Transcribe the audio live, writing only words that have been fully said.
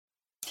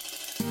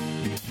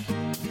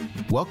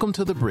Welcome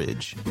to The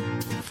Bridge.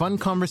 Fun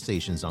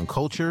conversations on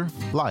culture,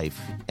 life,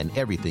 and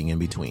everything in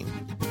between.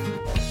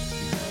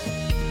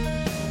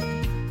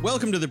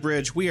 Welcome to The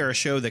Bridge. We are a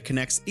show that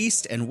connects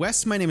East and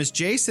West. My name is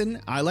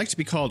Jason. I like to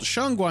be called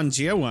Shangguan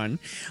Jiewan.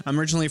 I'm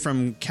originally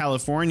from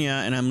California,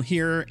 and I'm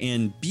here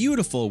in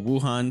beautiful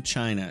Wuhan,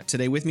 China.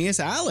 Today with me is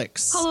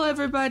Alex. Hello,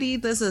 everybody.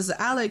 This is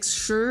Alex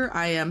Shi.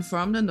 I am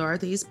from the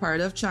northeast part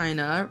of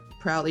China,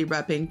 proudly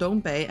repping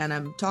Dongbei, and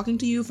I'm talking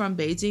to you from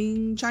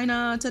Beijing,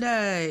 China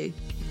today.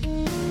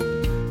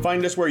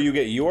 Find us where you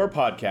get your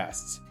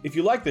podcasts. If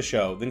you like the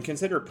show, then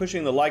consider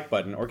pushing the like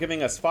button or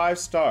giving us 5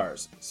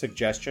 stars.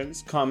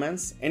 Suggestions,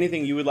 comments,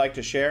 anything you would like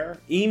to share?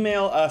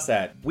 Email us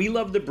at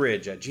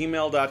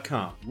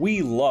welovethebridge@gmail.com.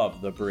 We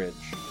love the bridge.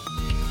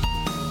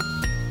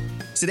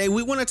 Today,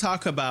 we want to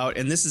talk about,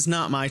 and this is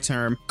not my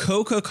term,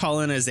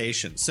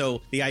 Coca-colonization.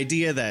 So the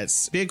idea that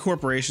big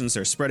corporations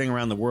are spreading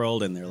around the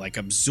world and they're like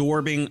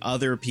absorbing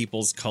other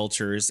people's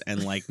cultures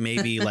and like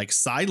maybe like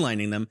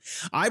sidelining them.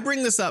 I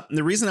bring this up. And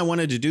the reason I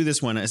wanted to do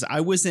this one is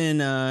I was in,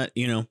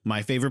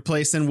 my favorite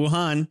place in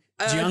Wuhan.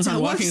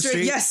 Jianghan Walking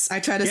Street. Yes, I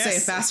tried to say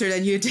it faster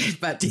than you did,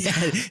 but yeah,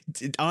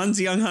 on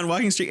Jianghan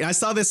Walking Street. And I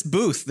saw this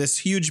booth, this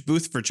huge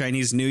booth for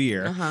Chinese New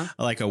Year,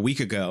 like a week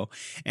ago.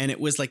 And it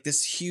was like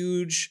this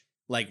huge,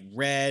 like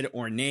red,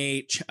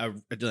 ornate,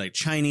 like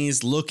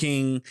Chinese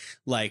looking,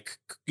 like,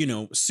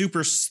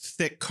 super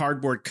thick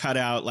cardboard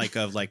cutout, like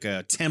of like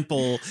a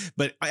temple,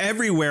 but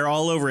everywhere,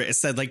 all over it, it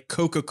said like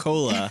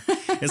Coca-Cola.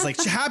 It's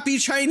like Happy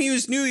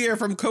Chinese New Year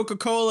from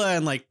Coca-Cola,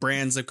 and like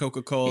brands of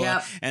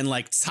Coca-Cola, and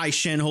like Tsai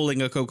Shin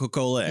holding a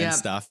Coca-Cola and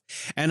stuff.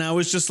 And I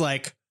was just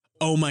like,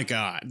 oh my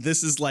God,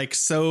 this is like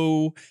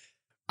so,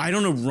 I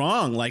don't know,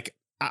 wrong. Like,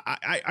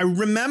 I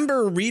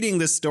remember reading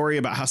this story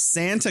about how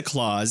Santa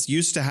Claus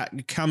used to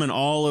come in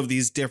all of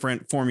these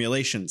different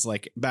formulations.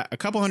 Like about a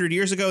couple hundred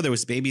years ago, there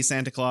was baby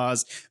Santa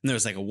Claus, and there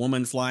was like a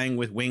woman flying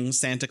with wings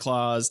Santa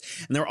Claus.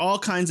 And there were all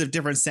kinds of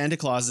different Santa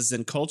Clauses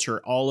in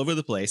culture all over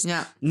the place.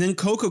 Yeah. And then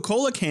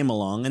Coca-Cola came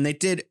along, and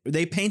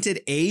they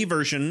painted a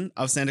version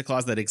of Santa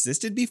Claus that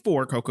existed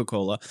before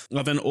Coca-Cola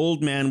of an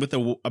old man with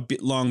a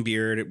long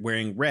beard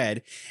wearing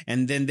red.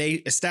 And then they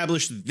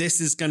established this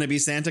is going to be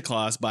Santa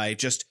Claus by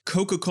just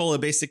Coca-Cola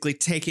basically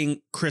taking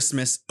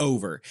Christmas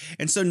over.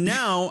 And so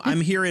now I'm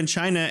here in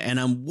China and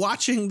I'm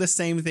watching the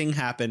same thing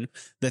happen,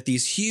 that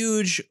these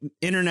huge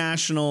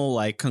international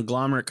like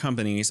conglomerate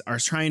companies are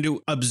trying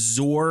to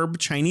absorb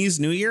Chinese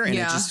New Year. And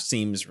it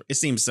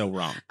seems so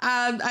wrong.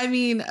 I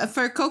mean,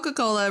 for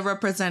Coca-Cola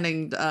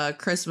representing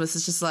Christmas,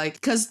 it's just like,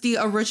 because the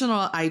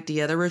original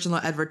idea, the original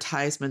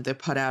advertisement they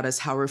put out is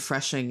how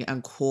refreshing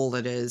and cool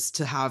it is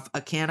to have a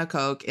can of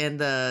Coke in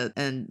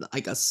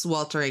like a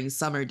sweltering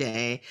summer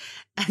day.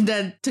 And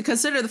then to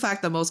consider the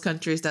fact that most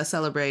countries that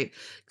celebrate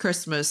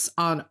Christmas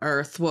on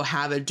Earth will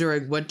have it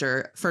during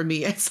winter, for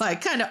me, it's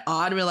like kind of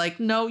odd. We're like,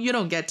 no, you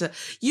don't get to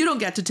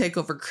take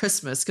over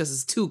Christmas because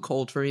it's too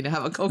cold for me to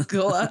have a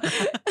Coca-Cola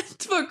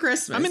for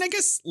Christmas. I mean, I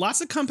guess lots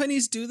of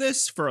companies do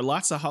this for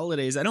lots of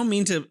holidays. I don't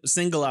mean to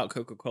single out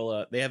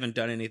Coca-Cola. They haven't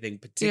done anything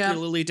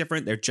particularly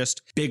different. They're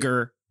just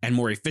bigger and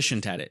more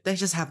efficient at it. They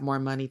just have more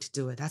money to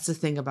do it. That's the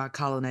thing about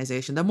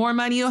colonization. The more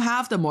money you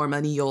have, the more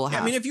money you'll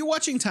have. I mean, if you're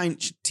watching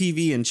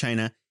TV in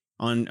China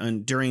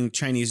on during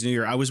Chinese New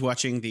Year, I was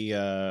watching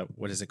the,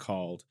 what is it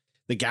called?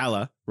 The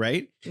gala,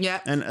 right? Yeah.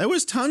 And there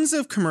was tons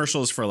of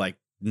commercials for like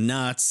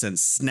nuts and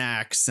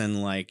snacks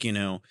and like,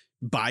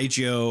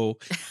 Baijiu,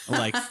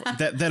 like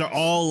that are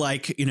all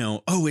like,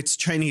 oh, it's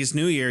Chinese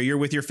New Year. You're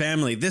with your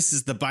family. This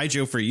is the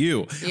Baijiu for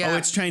you. Yeah. Oh,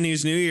 it's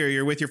Chinese New Year.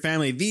 You're with your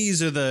family.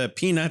 These are the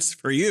peanuts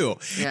for you.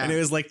 Yeah. And it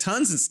was like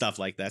tons of stuff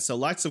like that. So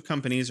lots of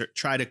companies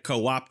try to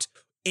co-opt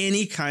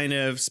any kind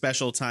of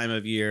special time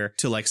of year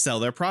to like sell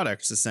their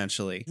products,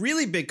 essentially.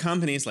 Really big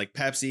companies like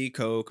Pepsi,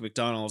 Coke,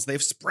 McDonald's,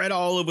 they've spread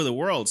all over the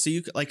world. So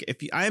you like,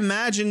 I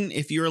imagine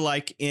if you're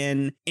like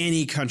in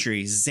any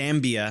country,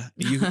 Zambia,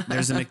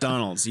 there's a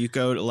McDonald's. You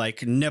go to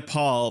like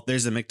Nepal,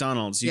 there's a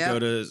McDonald's. You go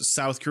to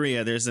South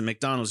Korea, there's a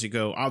McDonald's. You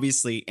go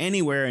obviously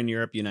anywhere in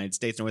Europe, United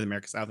States, North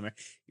America, South America,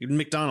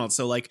 McDonald's.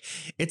 So like,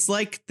 it's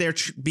like they're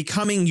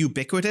becoming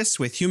ubiquitous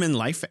with human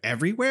life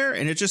everywhere.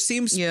 And it just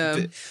seems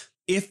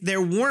if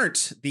there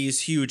weren't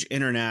these huge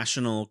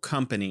international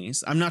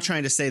companies, I'm not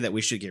trying to say that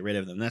we should get rid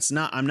of them.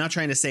 I'm not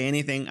trying to say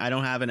anything. I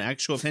don't have an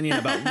actual opinion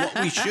about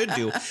what we should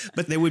do,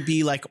 but there would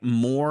be like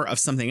more of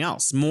something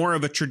else, more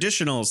of a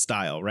traditional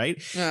style,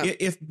 right? Yeah.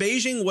 If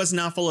Beijing was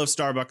not full of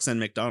Starbucks and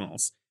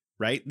McDonald's,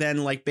 right,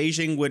 then like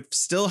Beijing would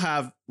still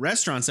have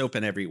restaurants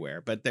open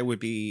everywhere, but there would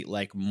be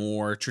like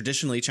more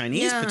traditionally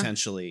Chinese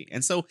potentially.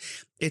 And so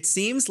it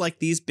seems like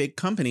these big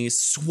companies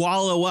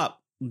swallow up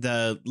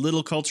the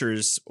little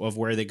cultures of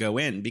where they go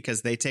in,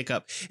 because they take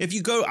up, if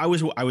you go, I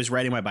was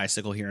riding my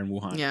bicycle here in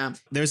Wuhan. Yeah.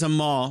 There's a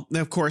mall,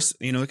 of course,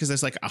 because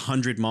there's like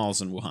 100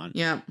 malls in Wuhan.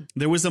 Yeah.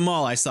 There was a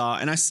mall I saw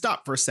and I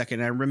stopped for a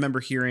second. I remember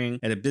hearing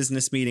at a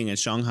business meeting in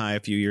Shanghai a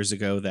few years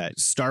ago that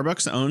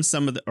Starbucks owns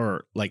some of the,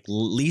 or like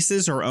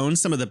leases or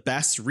owns some of the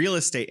best real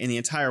estate in the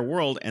entire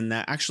world. And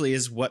that actually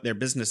is what their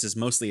business is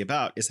mostly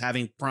about, is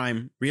having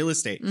prime real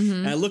estate. Mm-hmm.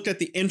 And I looked at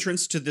the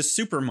entrance to the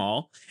super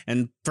mall,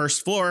 and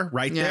first floor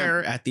right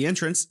there at the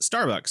entrance,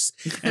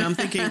 Starbucks. And I'm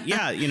thinking,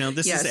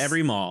 this is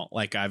every mall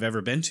like I've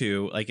ever been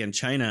to, like in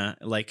China,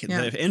 like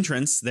the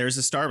entrance, there's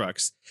a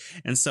Starbucks.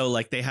 And so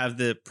like they have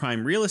the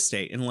prime real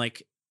estate, and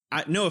like,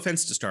 no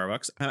offense to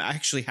Starbucks, I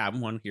actually have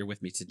one here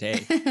with me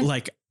today.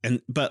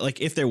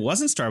 But if there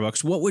wasn't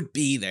Starbucks, what would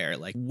be there?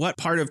 Like, what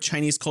part of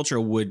Chinese culture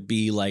would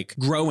be like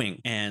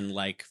growing and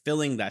like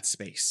filling that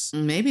space?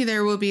 Maybe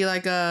there will be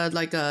like a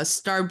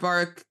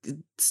Starbucks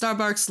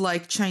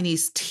like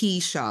Chinese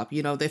tea shop.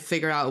 They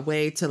figure out a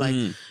way to like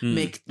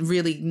make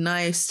really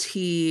nice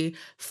tea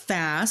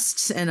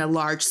fast and a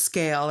large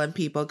scale, and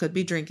people could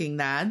be drinking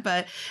that.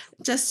 But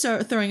just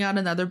throwing out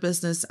another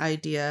business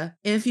idea,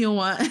 if you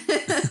want.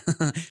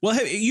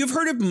 Well, you've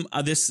heard of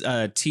this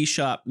tea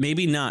shop?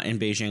 Maybe not in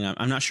Beijing.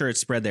 I'm not sure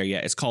it's spread there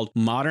yet. It's called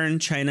Modern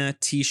China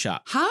Tea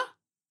Shop. Huh?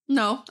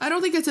 No, I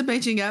don't think it's in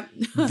Beijing yet.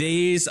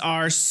 These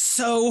are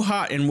so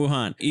hot in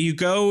Wuhan. You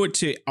go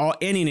to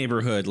any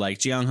neighborhood like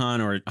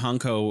Jianghan or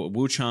Hankou,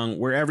 Wuchang,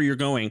 wherever you're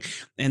going,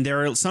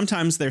 and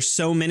sometimes there's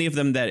so many of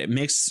them that it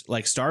makes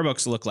like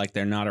Starbucks look like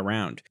they're not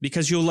around,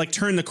 because you'll like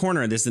turn the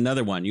corner and there's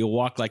another one. You'll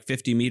walk like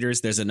 50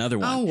 meters, there's another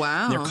one. Oh,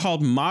 wow. They're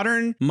called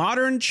Modern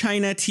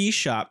China Tea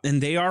Shop,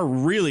 and they are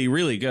really,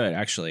 really good,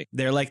 actually.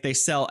 They're like, they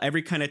sell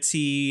every kind of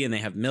tea, and they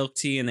have milk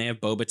tea, and they have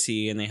boba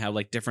tea, and they have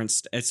like different,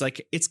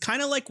 it's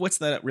kind of like, what's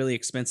that really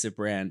expensive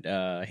brand,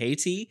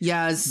 Haiti?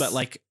 Yes. But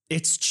like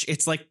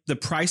it's like the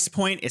price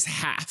point is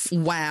half.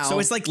 Wow. So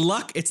it's like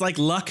Luckin, like,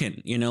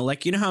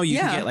 how you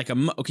can get like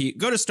you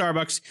go to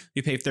Starbucks,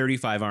 you pay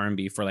 35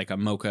 RMB for like a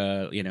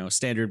mocha,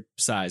 standard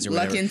size or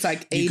whatever. Luckin's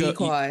like 18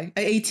 kwai.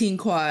 18,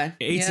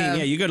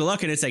 you go to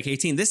Luckin, it's like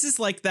 18. This is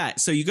like that.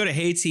 So you go to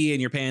Haiti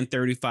and you're paying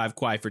 35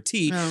 kwai for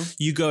tea. Oh.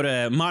 You go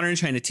to Modern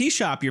China Tea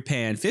Shop, you're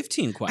paying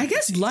 15 kwai. I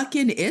guess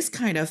Luckin is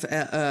kind of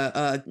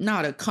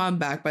not a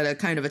comeback, but a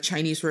kind of a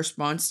Chinese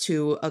response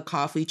to a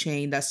coffee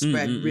chain that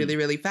spread really,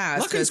 really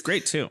fast. Luckin's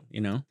great too,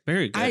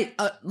 very good.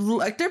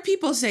 Like there are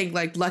people saying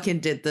like Luckin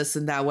did this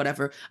and that,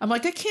 whatever. I'm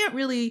like, I can't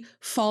really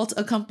fault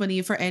a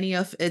company for any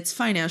of its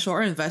financial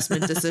or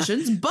investment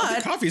decisions, but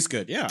the coffee's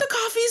good. Yeah, the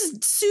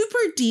coffee's super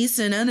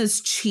decent and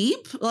is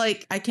cheap.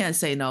 Like I can't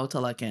say no to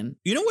Luckin.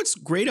 What's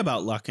great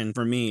about Luckin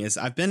for me is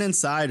I've been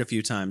inside a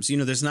few times.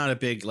 There's not a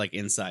big like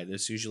inside.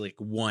 There's usually like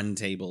one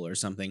table or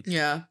something.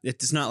 Yeah,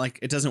 it's not like,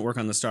 it doesn't work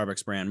on the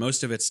Starbucks brand.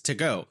 Most of it's to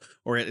go,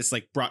 or it's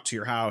like brought to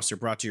your house or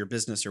brought to your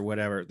business or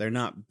whatever. They're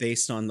not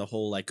based on the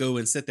whole like go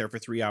and sit there for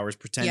 3 hours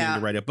pretending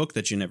to write a book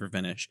that you never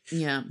finish.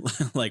 Yeah.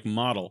 Like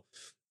model.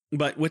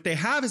 But what they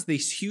have is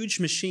these huge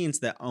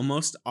machines that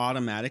almost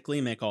automatically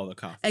make all the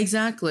coffee.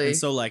 Exactly. And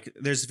so like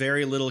there's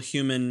very little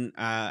human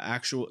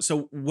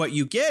so what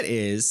you get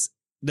is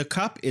the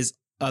coffee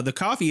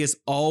is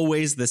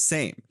always the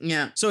same.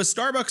 Yeah. So at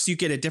Starbucks, you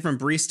get a different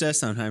barista.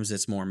 Sometimes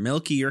it's more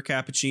milky or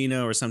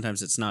cappuccino, or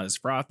sometimes it's not as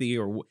frothy,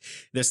 or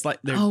there's like,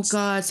 oh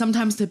God,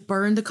 sometimes they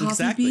burn the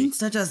coffee beans.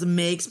 That just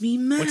makes me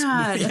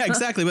mad. Yeah,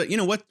 exactly. But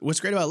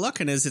what's great about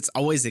Luckin is it's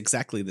always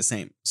exactly the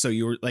same. So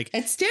you're like,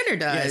 it's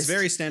standardized. Yeah, it's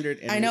very standard.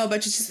 I know,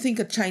 but you just think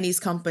a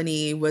Chinese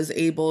company was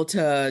able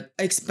to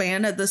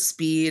expand at the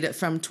speed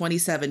from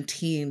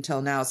 2017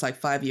 till now. It's like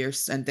 5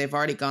 years, and they've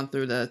already gone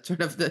through the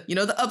sort of the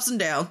ups and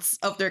downs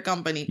of their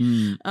company.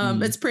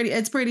 It's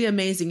pretty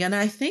amazing. And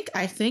I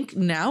think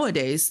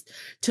nowadays,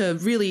 to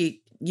really,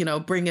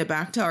 bring it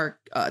back to our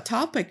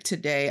topic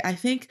today, I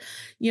think,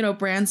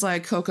 brands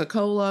like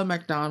Coca-Cola,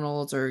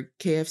 McDonald's, or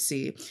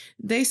KFC,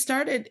 they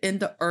started in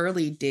the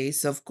early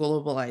days of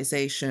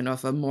globalization,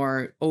 of a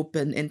more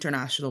open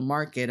international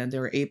market, and they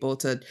were able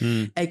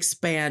to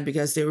expand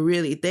because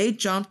they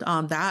jumped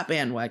on that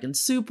bandwagon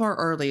super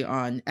early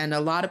on. And a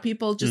lot of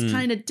people just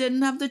kind of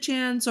didn't have the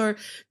chance or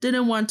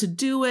didn't want to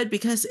do it,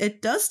 because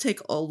it does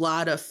take a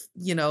lot of,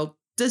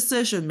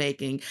 decision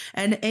making,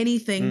 and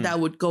anything that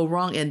would go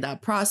wrong in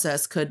that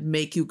process could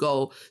make you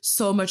go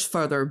so much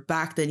further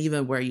back than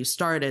even where you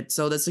started.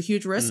 So that's a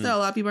huge risk that a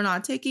lot of people are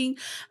not taking.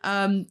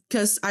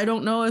 Because I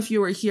don't know if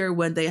you were here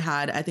when they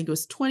had, I think it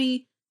was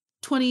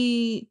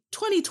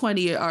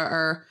 2020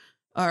 or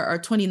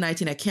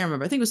 2019. I can't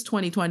remember. I think it was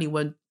 2020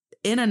 when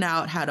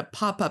In-N-Out had a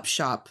pop-up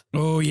shop.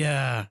 Oh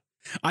yeah.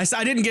 I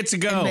didn't get to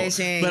go,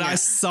 but I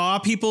saw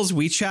people's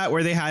WeChat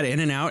where they had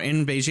In-N-Out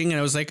in Beijing, and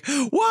I was like,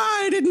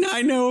 why didn't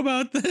I know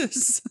about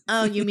this?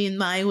 Oh, you mean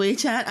my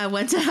WeChat? I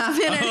went to have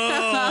In-N-Out.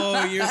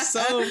 Oh, you're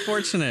so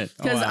fortunate.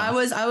 Because I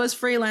was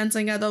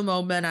freelancing at the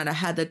moment and I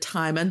had the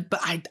time, but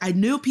I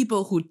knew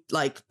people who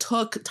like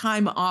took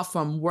time off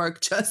from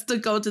work just to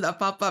go to the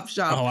pop-up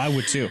shop. Oh, I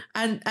would too.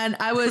 And I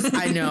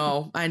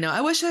know.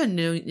 I wish I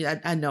knew.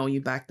 I know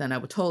you back then. I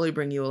would totally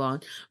bring you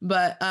along.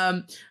 But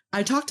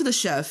I talked to the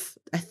chef.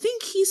 I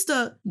think he's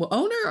the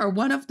owner or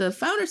one of the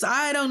founders.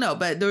 I don't know.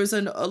 But there was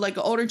an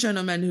older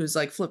gentleman who's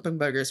like flipping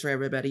burgers for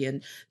everybody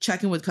and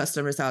checking with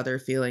customers how they're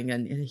feeling.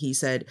 And he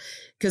said,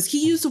 because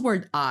he used the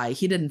word I,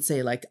 he didn't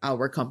say like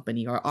our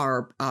company or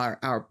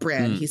our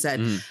brand. He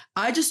said,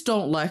 I just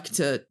don't like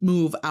to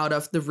move out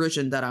of the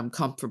region that I'm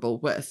comfortable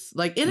with.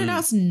 Like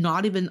In-N-Out's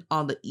not even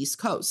on the East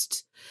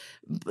Coast.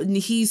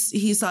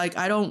 He's like,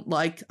 I don't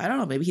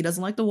know, maybe he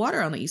doesn't like the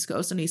water on the East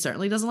Coast, and he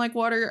certainly doesn't like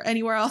water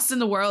anywhere else in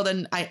the world.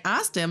 And I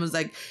asked him, I was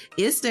like,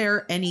 is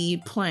there any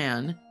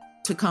plan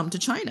to come to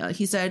China?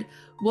 He said,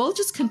 we'll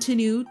just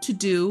continue to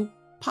do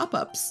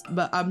pop-ups,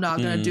 but I'm not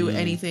going to do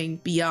anything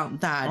beyond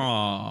that.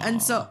 Aww.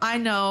 And so I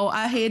know,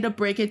 I hate to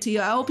break it to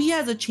you, I hope he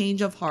has a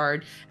change of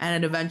heart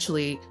and it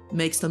eventually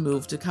makes the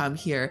move to come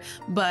here.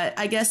 But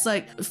I guess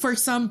like for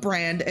some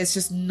brand, it's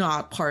just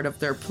not part of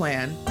their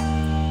plan.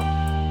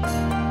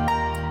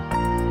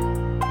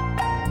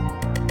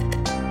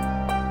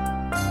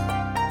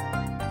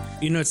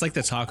 You know, it's like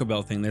the Taco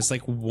Bell thing. There's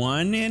like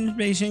one in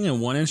Beijing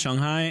and one in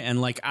Shanghai.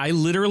 And like, I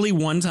literally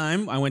one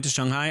time I went to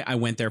Shanghai, I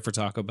went there for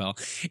Taco Bell.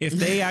 If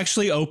they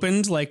actually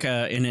opened like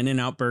an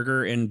In-N-Out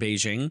burger in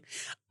Beijing,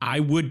 I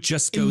would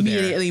just go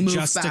immediately there. Move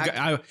just back. to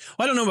go.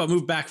 I don't know about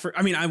move back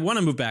I want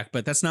to move back,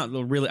 but that's not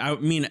really, I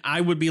mean,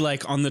 I would be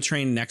like on the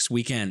train next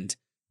weekend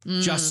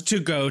just to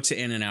go to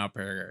In-N-Out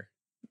burger.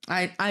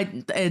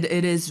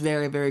 It is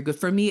very, very good.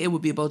 For me, it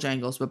would be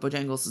Bojangles, but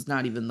Bojangles is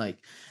not even like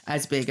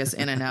as big as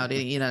In-N-Out in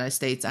the United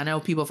States. I know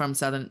people from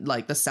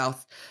the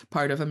south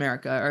part of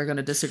America are going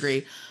to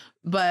disagree.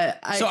 But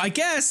I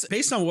guess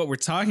based on what we're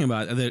talking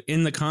about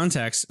in the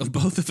context of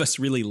both of us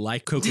really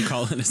like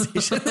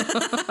Coca-Cola-nization,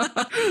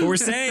 what we're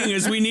saying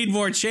is we need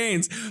more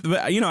chains.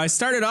 But, you know, I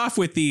started off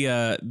with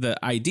the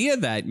idea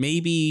that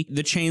maybe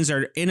the chains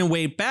are in a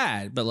way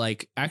bad, but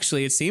like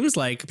actually it seems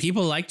like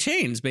people like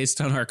chains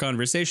based on our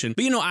conversation.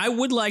 But, you know, I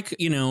would like,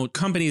 you know,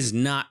 companies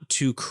not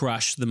to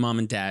crush the mom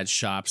and dad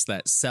shops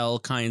that sell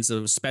kinds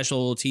of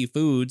specialty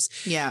foods.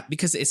 Yeah.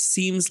 Because it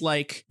seems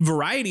like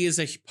variety is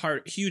a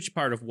huge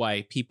part of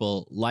why people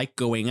like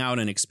going out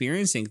and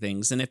experiencing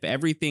things. And if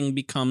everything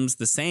becomes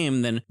the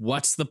same, then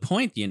what's the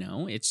point? You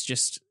know, it's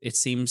just, it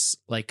seems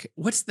like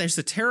there's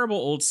a terrible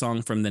old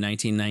song from the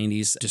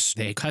 1990s. Just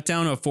they cut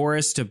down a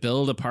forest to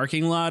build a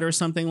parking lot or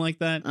something like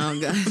that. Oh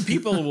god.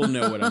 People will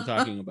know what I'm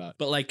talking about.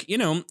 But like, you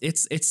know,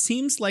 it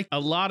seems like a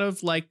lot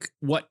of like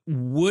what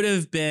would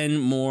have been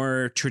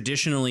more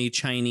traditionally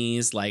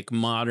Chinese, like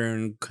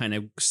modern kind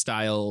of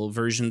style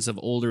versions of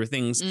older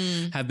things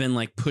have been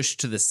like pushed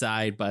to the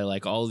side by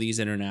like all these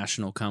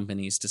international companies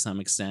to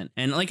some extent.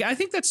 And like, I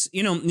think that's,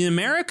 you know, in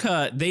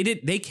America, they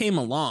came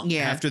along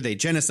after they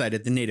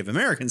genocided the Native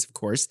Americans, of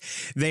course.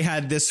 They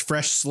had this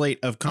fresh slate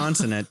of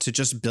continent to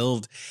just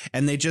build,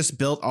 and they just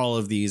built all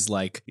of these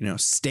like, you know,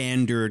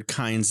 standard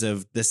kinds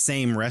of the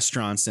same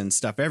restaurants and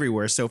stuff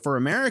everywhere. So for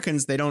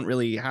Americans, they don't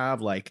really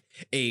have like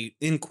a,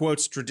 in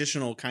quotes,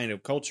 traditional kind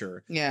of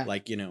culture. Yeah.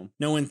 Like, you know,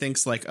 no one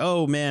thinks like,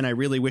 oh man, I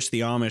really wish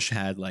the Amish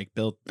had like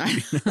built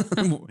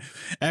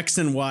X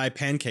and Y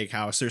pancake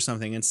house or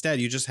something. Instead,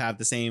 you just have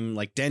the same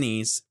like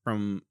Denny's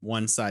from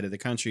one side of the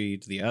country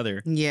to the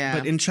other. Yeah.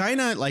 But in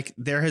China, like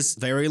there has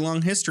very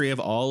long history of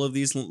all of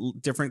these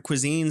different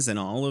cuisines and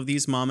all of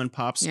these mom and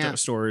pop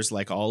stores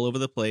like all over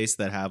the place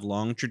that have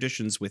long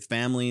traditions with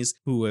families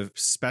who have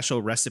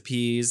special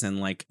recipes. And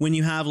like when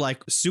you have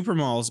like super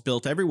malls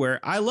built everywhere,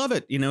 I love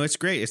it. You know, it's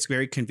great. It's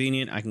very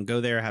convenient. I can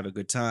go there, have a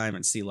good time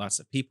and see lots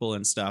of people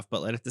and stuff.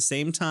 But at the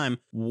same time,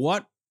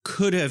 what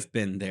could have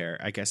been there,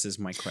 I guess, is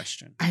my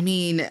question. I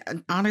mean,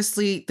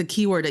 honestly, the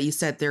key word that you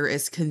said there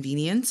is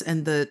convenience,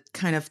 and the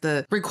kind of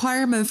the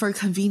requirement for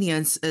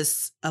convenience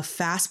is a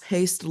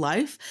fast-paced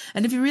life.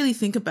 And if you really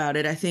think about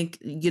it, I think,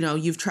 you know,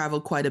 you've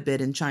traveled quite a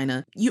bit in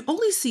China. You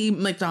only see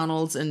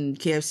McDonald's and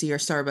KFC or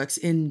Starbucks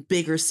in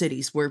bigger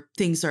cities where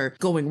things are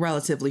going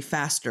relatively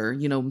faster.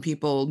 You know,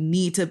 people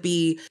need to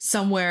be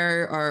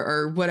somewhere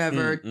or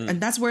whatever.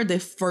 And that's where they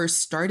first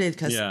started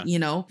because, you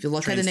know, if you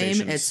look at the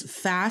name, it's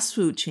fast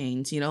food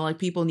chains, you know, like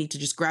people need to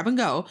just grab and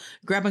go.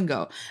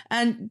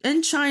 And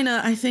in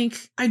China, I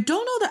think, I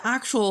don't know the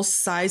actual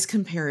size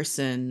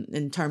comparison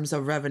in terms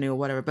of revenue or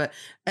whatever, but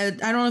I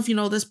don't know if you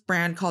know this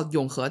brand called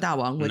Yonghe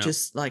Dawang, which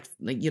is like,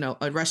 you know,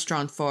 a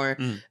restaurant for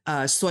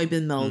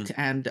soybean milk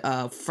and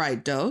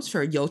fried doughs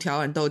for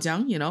youtiao and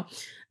doujiang, you know,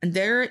 and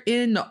they're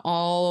in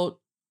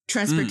all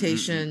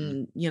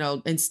transportation, you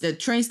know, instead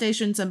train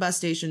stations and bus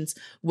stations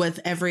with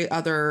every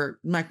other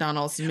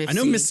McDonald's. I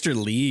know Mr.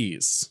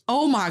 Lee's.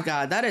 Oh my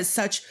God, that is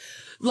such...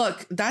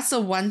 Look, that's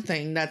the one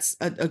thing that's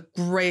a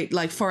great,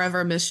 like,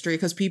 forever mystery,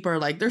 because people are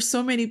like, there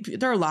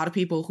are a lot of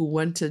people who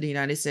went to the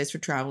United States for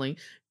traveling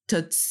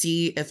to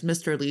see if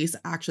Mr. Lee's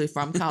actually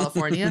from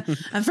California.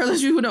 And for those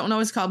of you who don't know,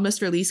 it's called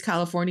Mr. Lee's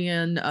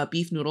Californian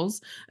beef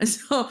noodles. And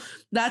so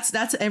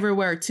that's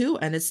everywhere too.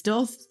 And it's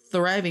still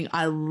thriving.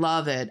 I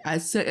love it.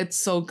 It's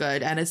so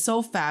good. And it's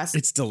so fast.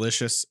 It's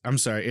delicious. I'm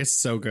sorry. It's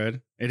so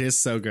good. It is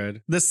so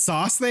good. The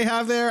sauce they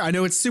have there, I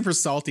know it's super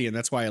salty and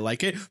that's why I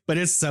like it, but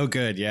it's so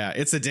good. Yeah,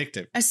 it's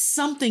addictive. There's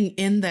something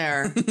in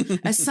there.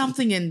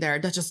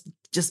 That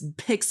just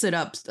picks it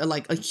up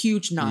like a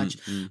huge notch.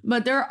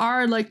 But there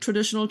are like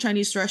traditional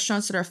Chinese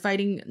restaurants that are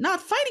not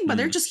fighting, but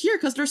they're just here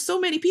because there's so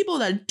many people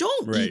that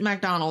don't eat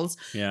McDonald's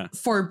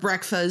for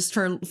breakfast,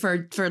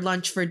 for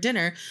lunch, for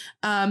dinner.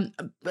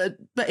 But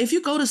if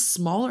you go to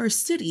smaller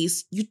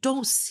cities, you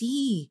don't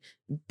see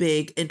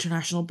big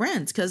international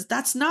brands because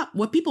that's not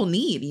what people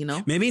need, you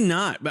know? Maybe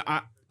not, but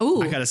I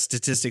got a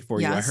statistic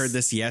for you. I heard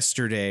this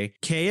yesterday.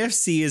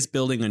 KFC is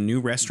building a new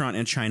restaurant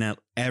in China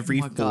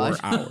every 4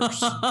 hours.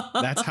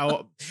 That's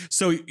how.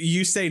 So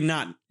you say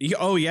not.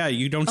 Oh yeah,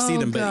 you don't see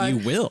them, but you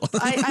will.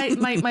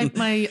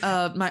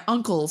 My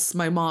uncles,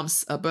 my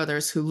mom's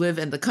brothers who live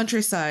in the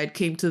countryside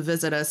came to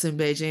visit us in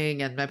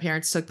Beijing, and my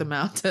parents took them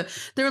out.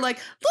 They were like,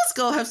 "Let's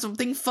go have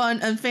something fun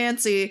and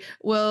fancy.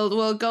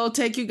 We'll go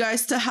take you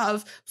guys to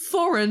have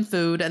foreign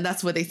food," and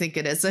that's what they think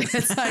it is.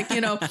 It's like,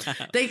 you know,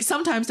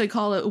 sometimes they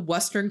call it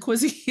Western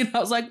cuisine. I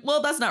was like,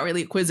 well, that's not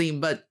really cuisine,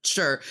 but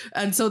sure.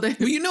 And so they.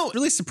 Well, you know, what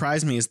really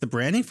surprised me is the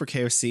branding for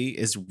KFC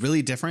is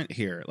really different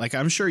here. Like,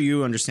 I'm sure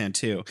you understand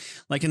too.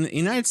 Like in the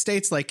United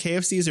States, like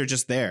KFCs are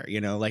just there,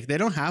 you know, like they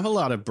don't have a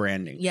lot of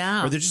branding.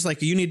 Yeah. Or they're just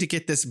like, you need to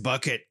get this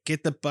bucket,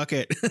 get the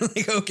bucket.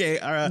 Like, okay.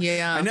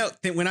 Yeah. I know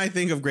when I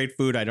think of great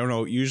food, I don't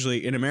know,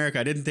 usually in America,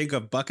 I didn't think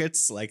of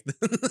buckets like,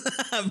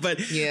 but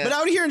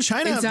out here in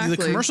China, the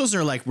commercials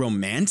are like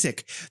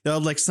romantic. They'll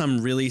have like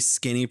some really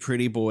skinny,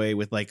 pretty boy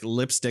with like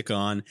lipstick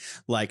on,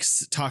 like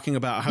talking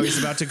about how he's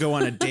about to go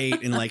on a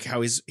date and like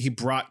how he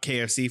brought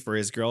KFC for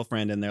his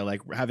girlfriend and they're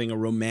like having a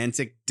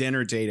romantic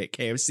dinner date at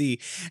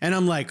KFC. And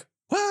I'm like,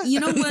 what? You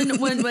know,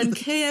 when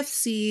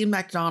KFC,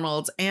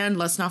 McDonald's, and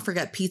let's not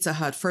forget Pizza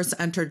Hut first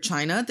entered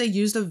China, they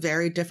used a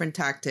very different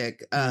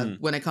tactic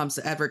when it comes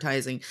to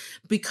advertising.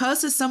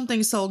 Because it's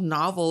something so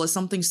novel, it's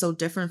something so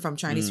different from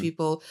Chinese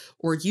people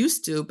were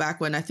used to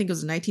back when I think it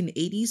was the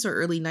 1980s or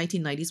early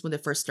 1990s when they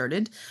first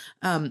started.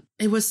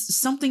 It was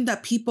something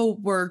that people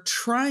were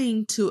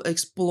trying to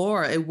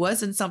explore. It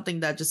wasn't something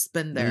that just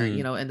been there,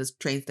 you know, in this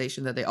train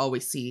station that they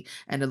always see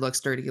and it looks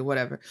dirty or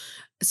whatever.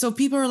 So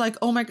people are like,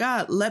 oh my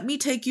God, let me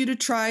take you to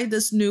try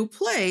this new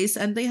place.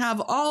 And they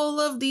have all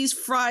of these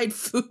fried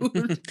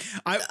food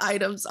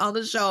items on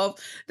the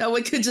shelf that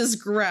we could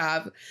just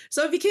grab.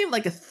 So it became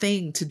like a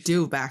thing to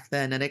do back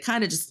then. And it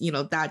kind of just, you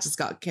know, that just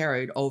got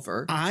carried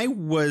over.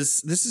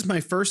 This is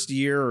my first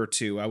year or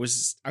two. I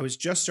was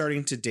just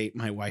starting to date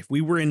my wife.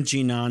 We were in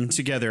Jinan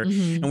together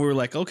and we were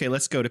like, okay,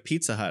 let's go to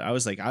Pizza Hut. I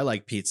was like, I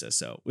like pizza.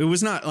 So it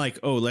was not like,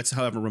 oh, let's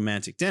have a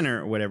romantic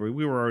dinner or whatever.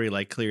 We were already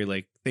like, clearly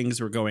like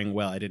things were going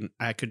well.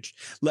 I could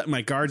let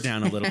my guard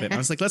down a little bit. I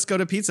was like, let's go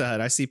to Pizza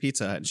Hut. I see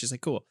Pizza Hut. And she's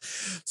like, cool.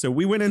 So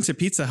we went into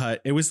Pizza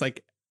Hut. It was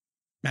like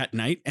at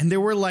night and there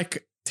were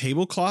like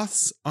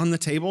tablecloths on the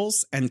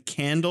tables and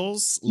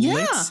candles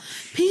lit.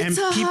 Pizza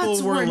and people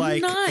Huts were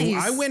like, nice.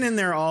 I went in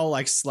there all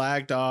like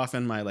slagged off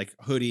in my like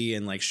hoodie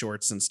and like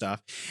shorts and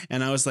stuff.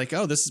 And I was like,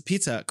 oh, this is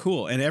Pizza Hut.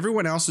 Cool. And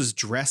everyone else was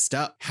dressed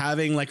up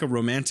having like a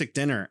romantic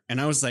dinner. And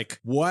I was like,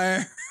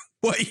 what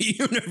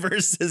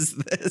universe is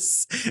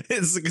this?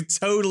 It's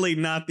totally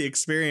not the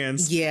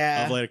experience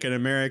of like an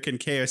American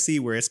KFC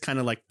where it's kind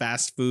of like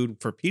fast food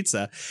for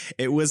pizza.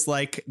 It was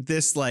like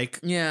this like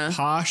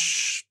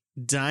posh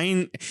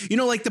you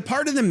know, like the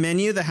part of the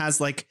menu that has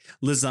like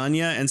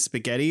lasagna and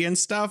spaghetti and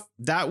stuff,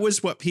 that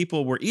was what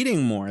people were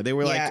eating more. They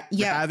were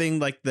having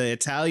like the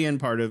Italian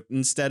part of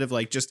instead of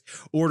like just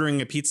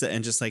ordering a pizza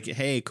and just like,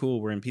 hey,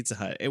 cool, we're in Pizza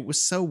Hut. It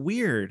was so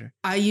weird.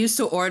 I used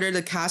to order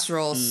the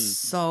casserole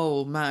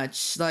so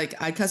much, like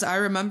because I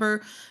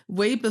remember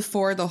way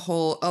before the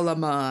whole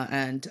Ele.me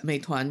and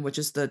Meituan, which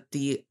is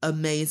the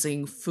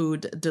amazing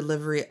food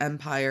delivery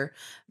empire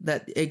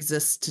that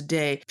exists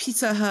today.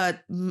 Pizza Hut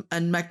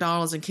and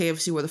McDonald's and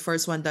KFC were the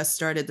first one that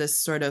started this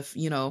sort of,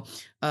 you know,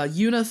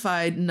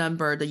 unified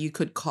number that you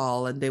could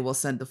call and they will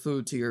send the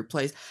food to your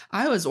place.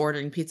 I was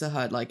ordering Pizza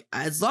Hut like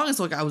as long as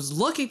like I was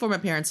looking for my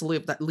parents to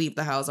leave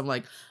the house. I'm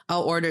like,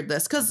 I'll order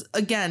this because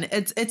again,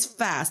 it's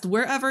fast.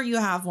 Wherever you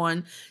have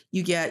one,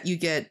 you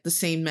get the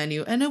same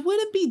menu and it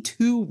wouldn't be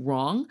too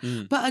wrong.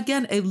 But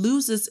again, it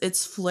loses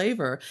its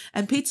flavor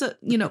and pizza,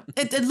 you know,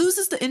 it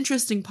loses the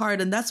interesting part.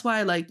 And that's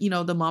why like, you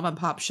know, the mom and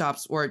pop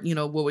shops or, you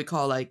know, what we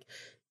call like,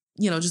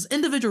 you know, just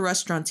individual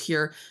restaurants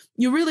here,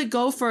 you really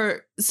go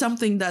for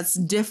something that's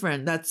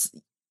different, that's,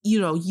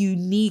 you know,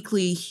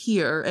 uniquely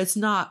here. It's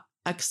not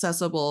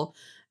accessible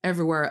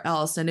everywhere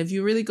else. And if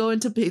you really go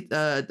into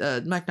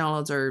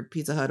McDonald's or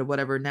Pizza Hut or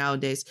whatever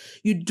nowadays,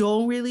 you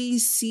don't really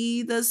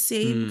see the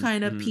same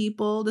kind of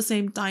people, the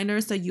same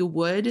diners that you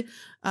would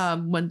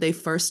when they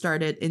first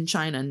started in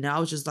China.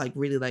 Now it's just like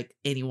really like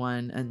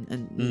anyone,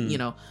 and you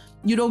know,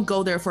 you don't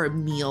go there for a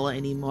meal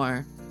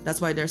anymore. That's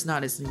why there's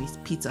not as many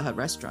Pizza Hut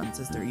restaurants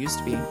as there used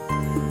to be.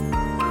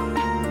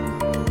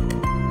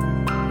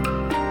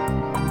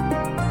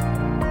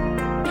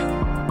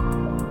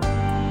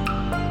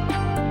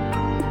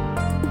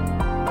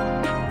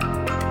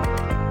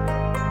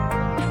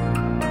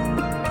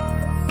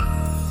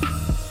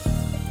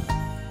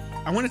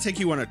 I want to take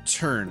you on a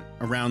turn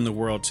around the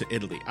world to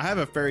Italy. I have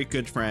a very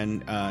good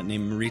friend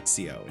named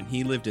Maurizio, and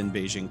he lived in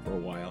Beijing for a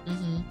while.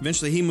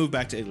 Eventually, he moved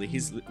back to Italy.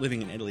 He's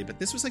living in Italy, but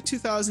this was like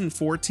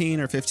 2014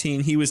 or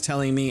 15. He was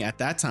telling me at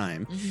that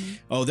time,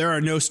 oh, there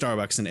are no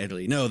Starbucks in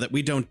Italy. No, that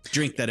we don't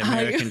drink that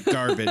American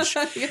garbage.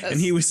 Yes.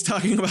 And he was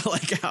talking about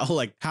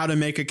how to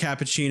make a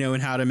cappuccino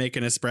and how to make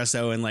an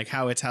espresso, and like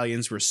how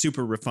Italians were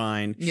super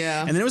refined.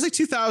 Yeah. And then it was like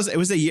 2000. It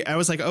was a year. I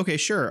was like, okay,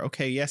 sure.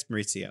 Okay. Yes,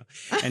 Maurizio.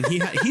 And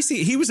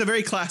he was a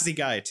very classy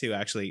guy too.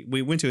 Actually,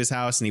 we went to his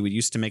house and he would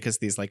used to make us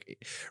these like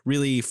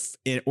really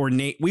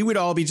ornate. We would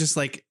all be just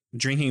like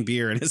drinking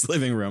beer in his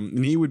living room,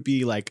 and he would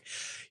be like,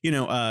 you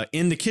know,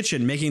 in the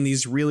kitchen making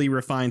these really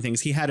refined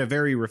things. He had a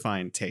very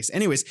refined taste.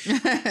 Anyways,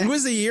 it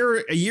was a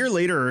year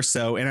later or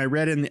so, and I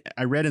read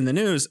in the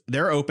news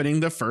they're opening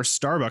the first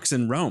Starbucks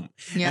in Rome.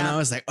 Yeah. And I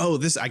was like, oh,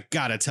 I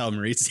gotta tell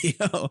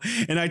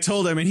Maurizio. And I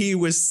told him, and he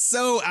was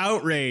so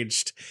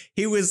outraged.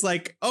 He was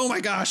like, oh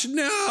my gosh,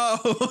 no.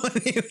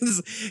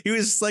 he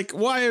was like,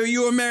 why do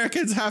you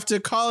Americans have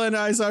to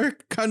colonize our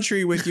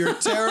country with your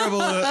terrible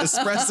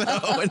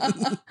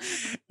espresso?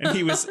 And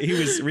he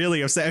was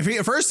really upset.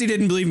 At first, he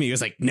didn't believe me. He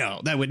was like,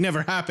 no, that would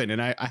never happen.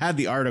 And I had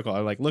the article.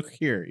 I'm like, look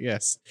here.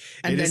 Yes.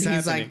 And then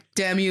he's like,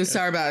 damn you,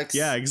 Starbucks.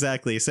 Yeah,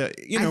 exactly. So,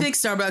 you know, I think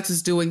Starbucks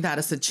is doing that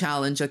as a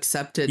challenge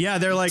accepted. Yeah,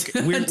 they're like,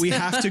 we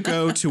have to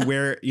go to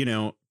where, you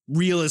know,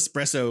 real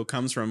espresso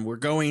comes from. We're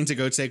going to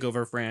go take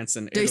over France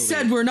and Italy. They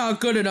said we're not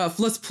good enough.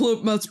 Let's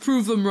prove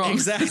them wrong.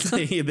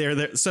 Exactly. They're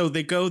there. So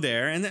they go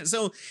there. And then,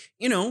 so,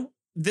 you know,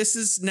 this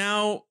is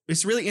now,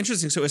 it's really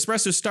interesting. So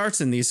espresso starts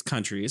in these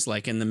countries,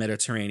 like in the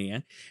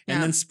Mediterranean,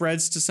 and then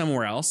spreads to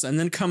somewhere else, and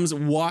then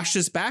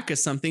washes back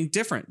as something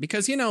different.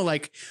 Because, you know,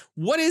 like,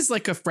 what is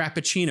like a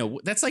frappuccino?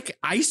 That's like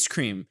ice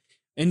cream.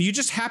 And you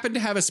just happen to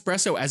have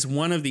espresso as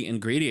one of the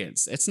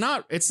ingredients. It's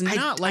not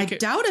I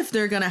doubt if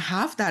they're going to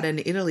have that in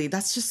Italy.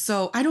 That's just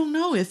so, I don't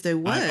know if they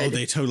would.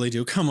 They totally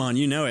do. Come on,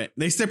 you know it.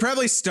 They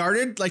probably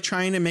started like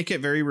trying to make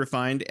it very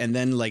refined and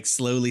then like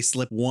slowly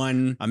slip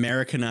one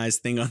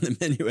Americanized thing on the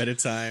menu at a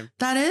time.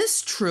 That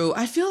is true.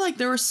 I feel like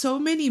there were so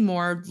many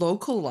more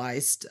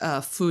localized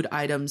food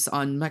items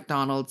on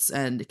McDonald's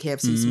and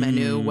KFC's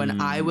menu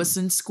when I was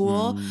in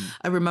school.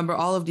 I remember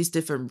all of these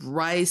different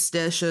rice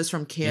dishes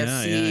from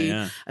KFC.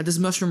 Yeah.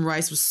 This mushroom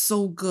rice was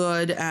so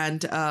good,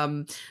 and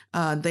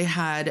they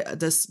had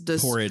this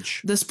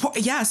porridge.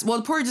 Yes, well,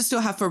 the porridge is still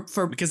have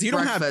for because you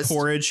breakfast. Don't have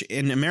porridge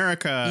in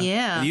America.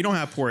 Yeah, you don't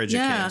have porridge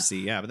at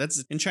KFC. Yeah, but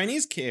that's in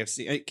Chinese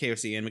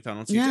KFC and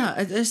McDonald's. Yeah,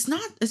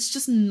 it's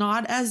just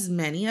not as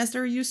many as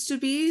there used to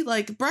be.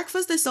 Like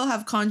breakfast, they still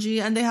have congee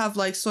and they have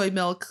like soy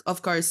milk,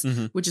 of course,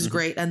 which is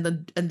great, and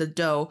the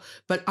dough.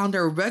 But on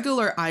their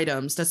regular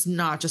items, that's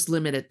not just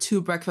limited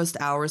to breakfast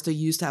hours. They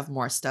used to have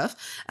more stuff,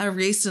 and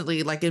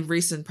recently, like in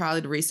probably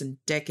the recent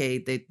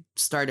decade, they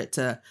started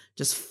to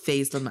just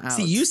phase them out.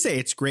 See, you say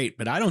it's great,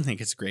 but I don't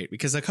think it's great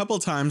because a couple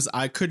of times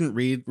I couldn't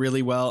read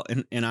really well,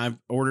 and I've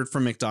ordered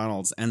from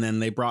McDonald's, and then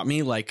they brought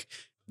me like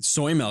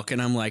soy milk,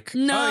 and I'm like,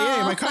 no. Oh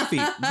yeah, my coffee.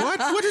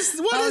 What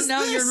is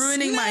now this? You're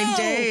ruining my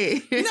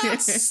day.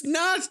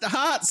 not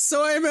hot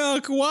soy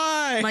milk.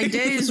 Why? My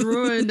day is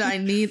ruined. I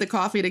need the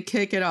coffee to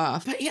kick it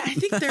off. But yeah, I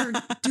think they're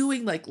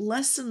doing like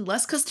less and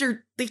less because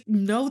they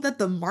know that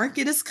the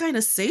market is kind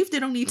of safe. They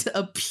don't need to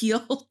appeal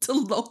to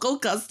local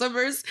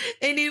customers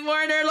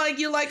anymore. They're like,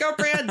 you like our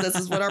brand? This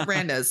is what our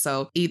brand is.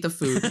 So eat the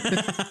food.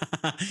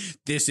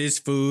 This is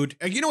food.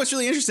 You know what's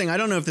really interesting? I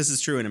don't know if this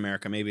is true in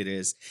America. Maybe it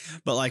is.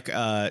 But like,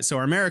 so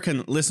our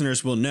American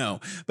listeners will know.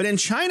 But in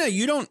China,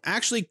 you don't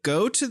actually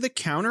go to the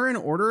counter and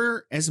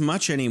order as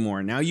much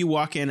anymore. Now you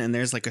walk in and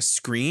there's like a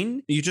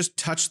screen. You just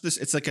touch this.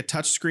 It's like a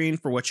touch screen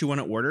for what you want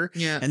to order.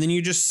 Yeah. And then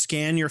you just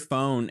scan your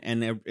phone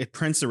and it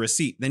prints a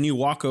receipt. Then you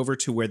walk over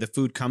to where the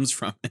food comes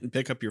from and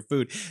pick up your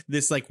food.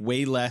 This like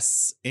way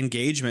less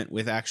engagement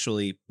with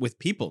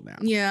people now.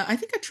 Yeah, I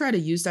think I tried to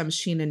use that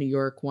machine in New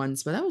York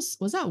once, but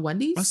was that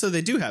Wendy's? Oh, so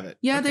they do have it.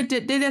 Yeah, okay. They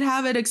did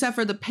have it, except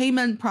for the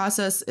payment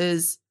process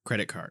is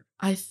credit card.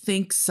 I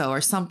think so,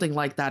 or something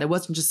like that. It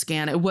wasn't just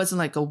scan. It wasn't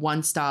like a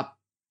one-stop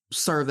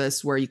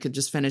service where you could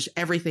just finish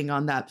everything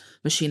on that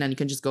machine and you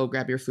can just go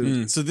grab your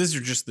food. So these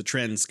are just the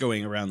trends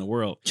going around the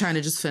world.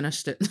 China just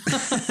finished it.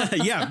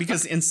 Yeah,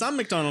 because in some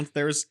McDonald's,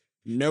 there's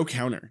no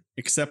counter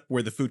except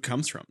where the food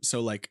comes from.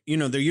 So like, you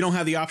know, there you don't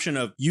have the option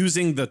of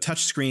using the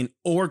touch screen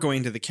or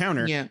going to the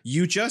counter. Yeah.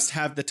 You just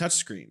have the touch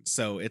screen.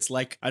 So it's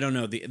like, I don't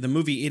know, the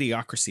movie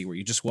Idiocracy where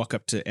you just walk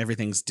up to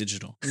everything's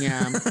digital.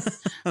 Yeah.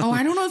 Oh,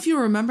 I don't know if you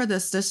remember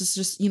this. This is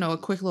just, you know, a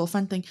quick little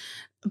fun thing.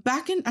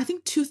 Back in, I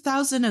think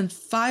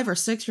 2005 or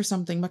 6 or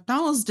something,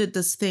 McDonald's did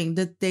this thing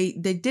that they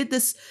did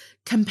this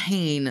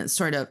campaign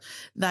sort of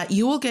that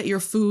you will get your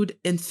food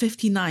in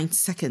 59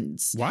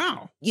 seconds.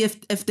 Wow.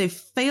 If they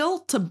fail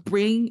to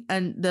bring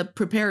the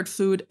prepared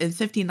food in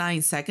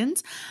 59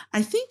 seconds,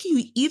 I think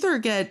you either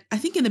get, I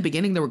think in the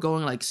beginning they were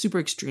going like super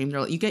extreme.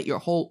 They're like, you get your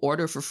whole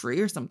order for free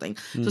or something.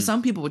 So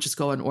some people would just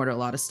go and order a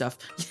lot of stuff,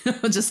 you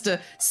know, just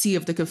to see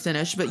if they could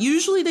finish. But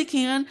usually they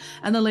can.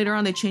 And then later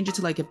on they change it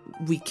to like, if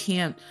we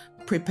can't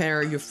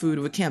prepare your food,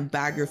 we can't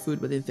bag your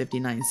food within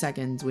 59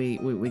 seconds, we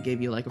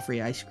give you like a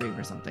free ice cream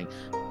or something.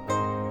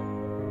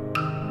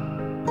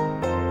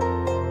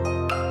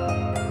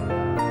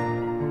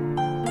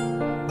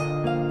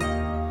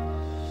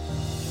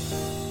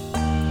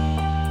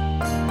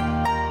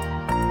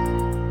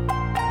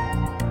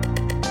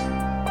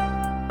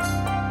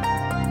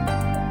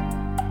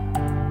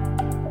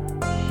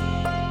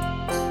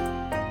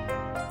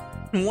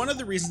 One of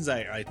the reasons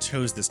I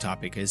chose this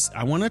topic is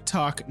I want to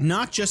talk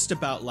not just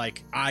about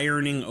like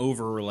ironing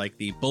over, like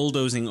the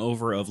bulldozing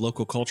over of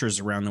local cultures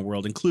around the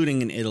world,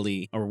 including in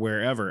Italy or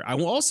wherever. I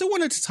also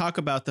wanted to talk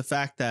about the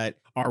fact that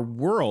our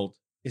world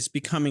is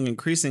becoming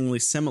increasingly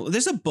similar.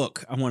 There's a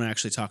book I want to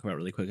actually talk about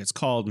really quick. It's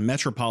called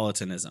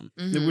Metropolitanism.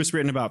 It was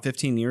written about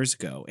 15 years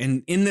ago.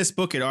 And in this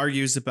book, it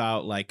argues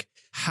about like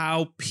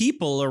how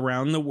people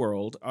around the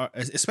world,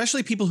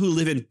 especially people who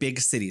live in big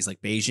cities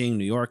like Beijing,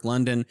 New York,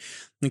 London,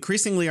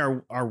 increasingly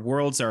our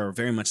worlds are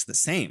very much the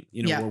same.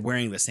 You know, we're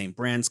wearing the same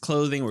brands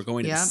clothing. We're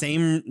going to the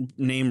same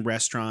name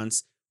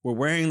restaurants. We're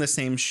wearing the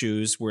same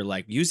shoes. We're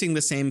like using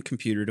the same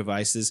computer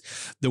devices.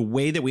 The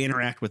way that we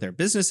interact with our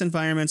business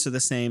environments are the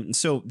same. And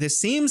so this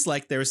seems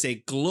like there's a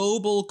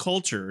global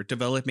culture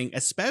developing,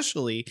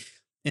 especially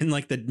in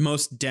like the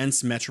most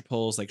dense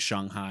metropoles like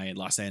Shanghai and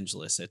Los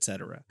Angeles,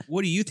 etc.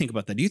 What do you think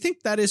about that? Do you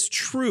think that is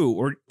true,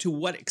 or to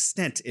what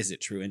extent is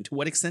it true, and to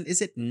what extent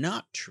is it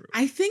not true?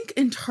 I think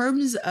in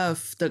terms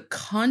of the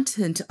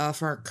content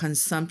of our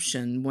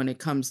consumption, when it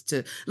comes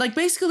to like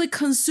basically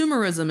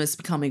consumerism is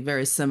becoming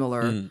very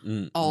similar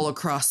all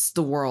across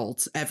the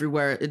world,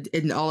 everywhere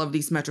in all of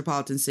these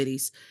metropolitan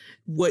cities.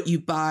 What you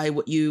buy,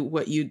 what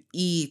you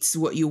eat,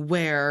 what you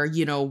wear,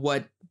 you know,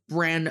 what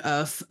brand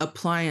of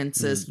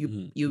appliances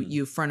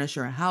you furnish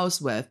your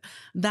house with,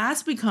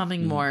 that's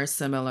becoming more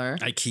similar.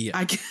 IKEA.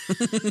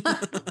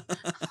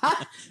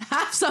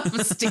 Have some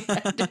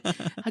stand.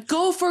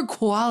 Go for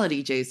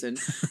quality, Jason.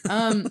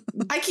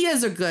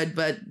 IKEAs are good,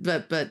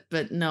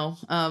 but no.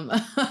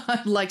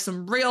 I like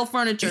some real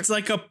furniture. It's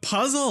like a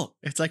puzzle.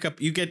 It's like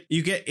you get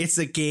it's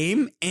a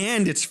game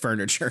and it's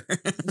furniture.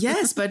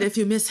 Yes, but if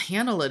you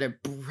mishandle it,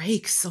 it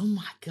breaks. Oh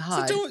my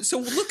God. So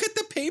look at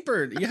the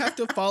paper. You have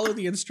to follow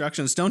the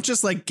instructions. Don't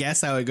just like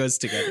guess how it goes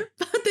together.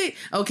 We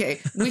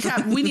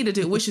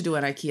should do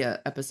an IKEA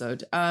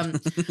episode.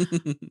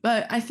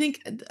 But I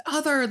think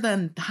other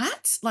than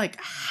that, like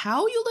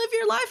how you live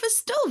your life is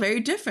still very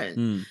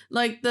different.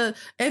 Like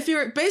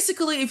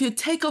if you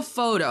take a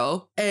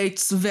photo,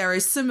 it's very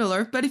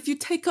similar. But if you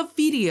take a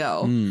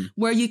video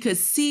where you could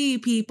see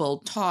people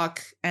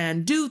talk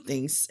and do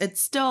things,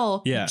 it's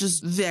still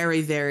just very,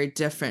 very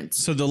different.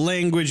 So the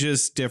language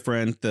is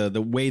different.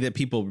 The way that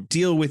people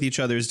deal with each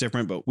other is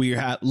different, but we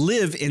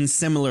live in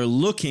similar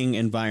looking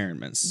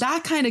environments.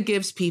 That kind of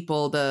gives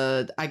people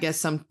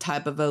some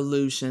type of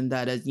illusion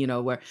that is, you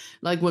know, where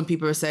like when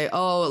people say,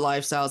 oh,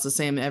 lifestyle is the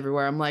same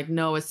everywhere. I'm like,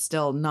 no, it's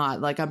still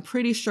not. Like, I'm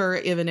pretty sure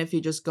even if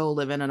you just go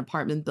live in an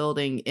apartment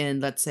building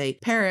in, let's say,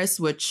 Paris,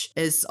 which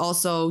is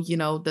also, you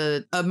know,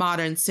 a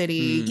modern city,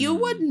 you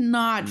would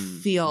not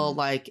feel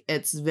like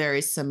it's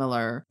very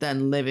similar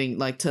than living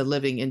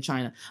in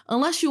China,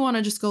 unless you want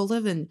to just go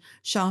live in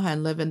Shanghai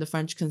and live in the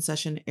French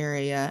concession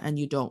area and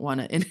you don't want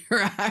to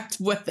interact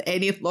with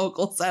any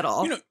locals at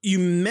all. You know, you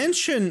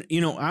mentioned,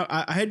 you know,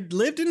 I had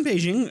lived in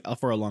Beijing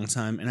for a long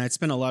time, and I'd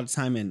spent a lot of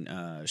time in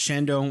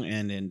Shandong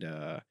and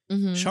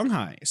in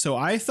Shanghai. So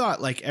I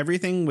thought like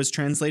everything was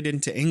translated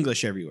into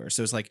English everywhere.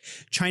 So it's like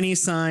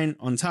Chinese sign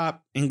on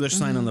top, English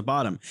sign on the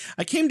bottom.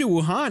 I came to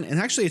Wuhan, and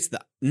actually it's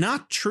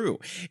not true.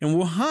 In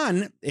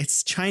Wuhan,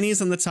 it's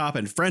Chinese on the top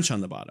and French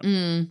on the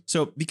bottom.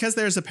 So because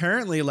there's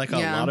apparently like a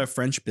lot of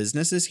French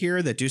businesses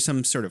here that do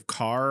some sort of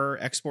car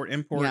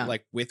export-import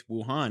like with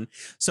Wuhan.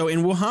 So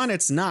in Wuhan,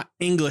 it's not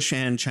English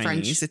and Chinese.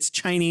 French. It's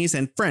Chinese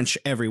and French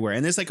everywhere.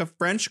 And there's like a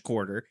French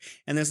quarter,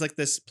 and there's like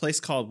this place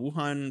called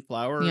Wuhan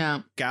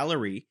Flower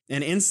Gallery.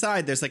 And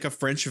inside there's like a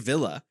French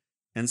villa.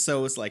 And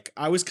so it's like,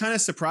 I was kind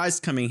of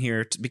surprised coming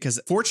here because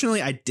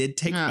fortunately I did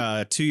take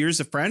 2 years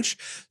of French.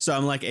 So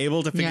I'm like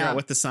able to figure out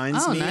what the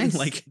signs mean. Nice.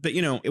 Like, but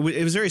you know, it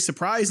was very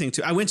surprising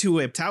I went to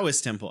a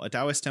Taoist temple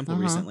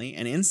recently.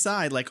 And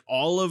inside, like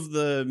all of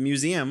the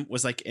museum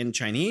was like in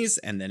Chinese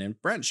and then in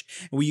French.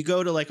 And when you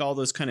go to like all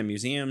those kind of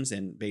museums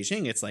in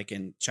Beijing, it's like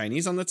in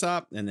Chinese on the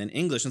top and then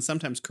English and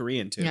sometimes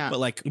Korean too. Yeah.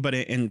 But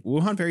in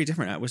Wuhan, very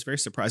different. I was very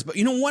surprised. But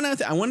you know, one other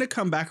thing, I want to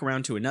come back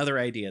around to another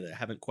idea that I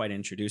haven't quite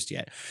introduced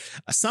yet.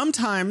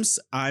 Sometimes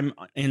I'm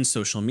in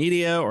social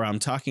media or I'm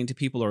talking to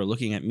people or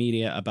looking at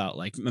media about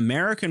like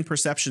American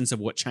perceptions of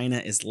what China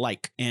is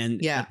like.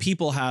 And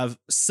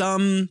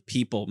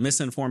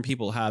misinformed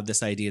people have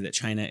this idea that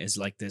China is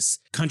like this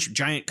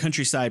giant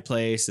countryside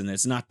place and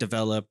it's not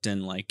developed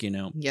and like, you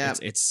know,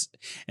 it's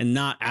and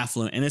not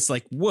affluent. And it's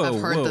like, whoa,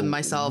 I've heard them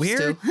myself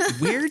too.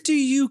 Where do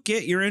you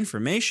get your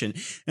information?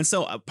 And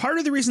so part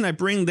of the reason I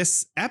bring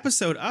this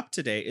episode up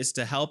today is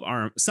to help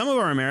some of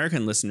our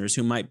American listeners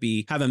who might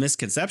have a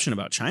misconception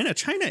about China.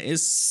 China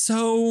is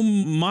so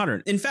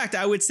modern. In fact,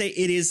 I would say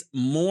it is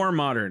more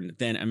modern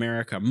than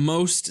America.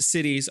 Most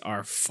cities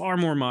are far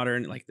more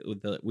modern. Like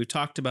we've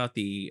talked about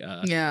the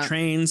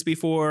trains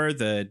before,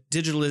 the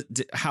digital,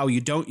 how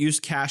you don't use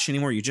cash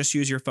anymore. You just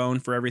use your phone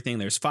for everything.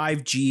 There's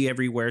 5G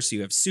everywhere. So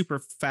you have super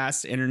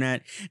fast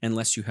internet,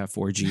 unless you have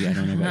 4G. I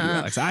don't know about you,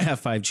 Alex. I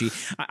have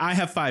 5G. I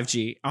have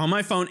 5G on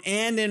my phone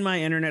and in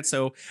my internet.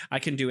 So I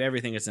can do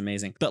everything. It's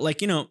amazing. But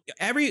like, you know,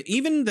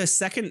 even the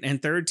second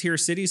and third tier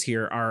cities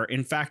here are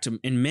in fact,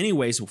 in many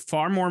ways,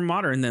 far more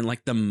modern than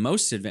like the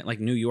most advanced, like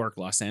New York,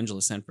 Los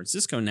Angeles, San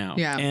Francisco now.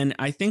 Yeah. And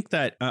I think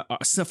that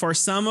so for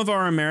some of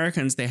our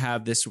Americans, they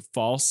have this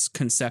false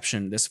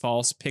conception, this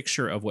false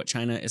picture of what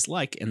China is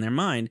like in their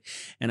mind.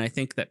 And I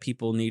think that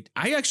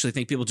I actually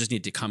think people just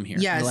need to come here.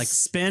 Yes. Like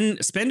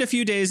spend a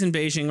few days in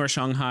Beijing or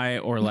Shanghai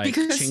or like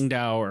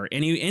Qingdao or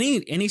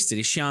any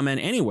city, Xiamen,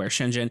 anywhere,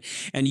 Shenzhen,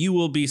 and you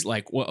will be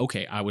like, well,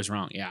 okay, I was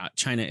wrong. Yeah,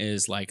 China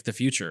is like the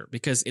future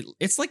because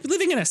it's like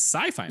living in a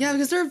sci-fi movie. Yeah,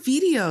 because there are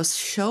videos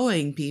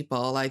showing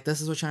people like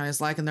this is what China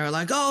is like, and they're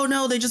like, oh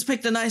no, they just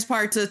picked a nice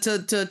part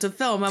to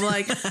film. I'm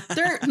like,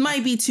 there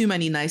might be too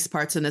many nice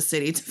parts in a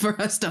city for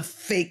us to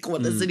fake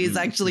what the city is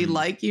actually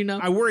like, you know?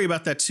 I worry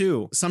about that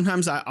too.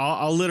 Sometimes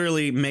I'll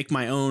literally make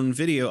my own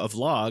video, a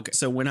vlog.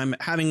 So when I'm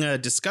having a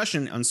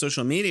discussion on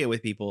social media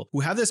with people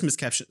who have this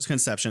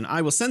misconception,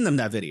 I will send them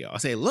that video. I'll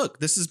say, look,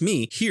 this is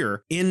me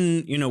here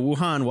in, you know,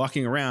 Wuhan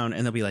walking around,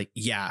 and they'll be like,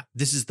 yeah,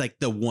 this is like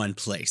the one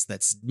place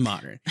that's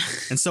modern.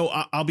 And so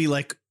I'll be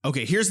like,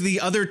 okay, here's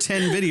the other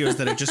 10 videos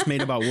that I just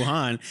made about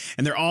Wuhan,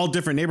 and they're all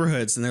different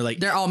neighborhoods, and they're like,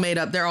 they're all made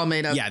up.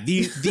 Yeah,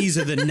 these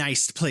are the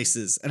nice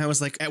places. And I was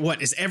like,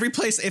 what is every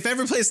place? If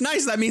every place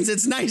nice, that means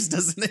it's nice,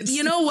 doesn't it?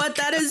 You know what?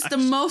 That is the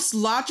most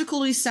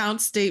logically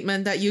sound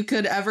statement that you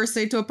could ever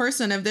say to a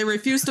person. If they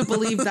refuse to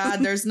believe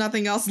that, there's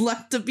nothing else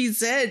left to be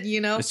said, you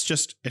know?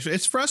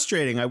 It's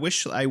frustrating. I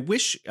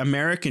wish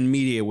American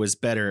media was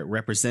better at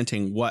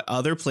representing what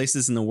other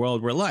places in the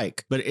world were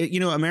like. But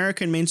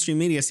American mainstream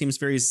media seems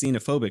very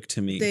xenophobic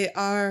to me. They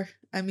are.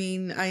 I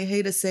mean, I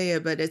hate to say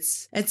it, but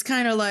it's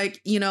kind of like,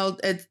 you know,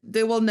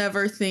 they will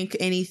never think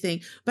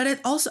anything. But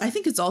I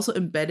think it's also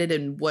embedded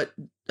in what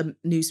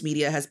news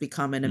media has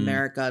become in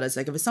America. It's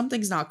like if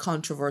something's not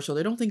controversial,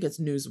 they don't think it's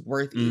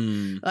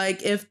newsworthy.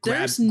 Like if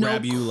there's no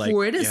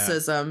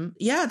criticism,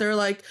 they're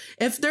like,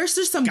 if there's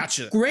just some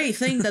great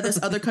thing that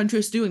this other country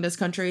is doing, this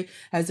country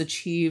has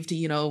achieved,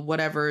 you know,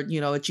 whatever, you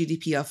know, a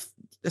GDP of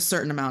a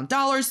certain amount of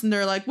dollars, and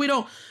they're like,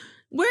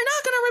 we're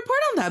not going to report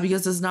on that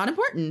because it's not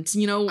important,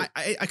 you know.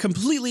 I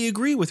completely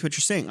agree with what you're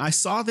saying. I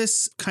saw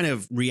this kind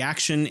of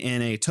reaction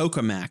in a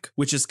tokamak,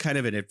 which is kind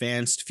of an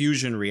advanced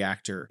fusion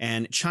reactor.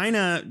 And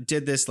China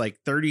did this like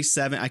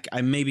 37,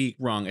 I may be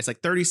wrong. It's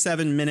like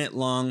 37-minute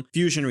long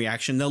fusion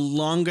reaction, the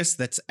longest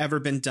that's ever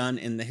been done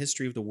in the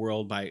history of the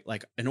world by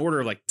like an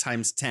order of like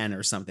times 10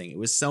 or something. It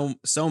was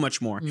so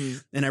much more.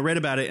 And I read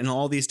about it in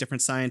all these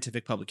different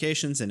scientific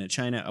publications. And in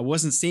China, I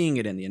wasn't seeing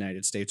it in the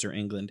United States or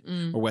England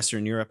or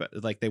Western Europe.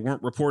 Like they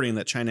weren't reporting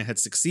that China had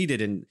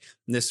succeeded in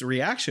this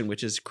reaction,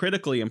 which is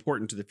critically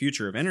important to the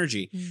future of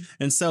energy.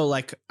 And so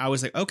like, I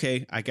was like,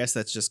 okay, I guess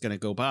that's just going to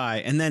go by.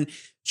 And then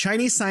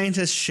Chinese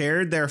scientists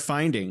shared their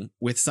finding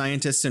with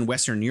scientists in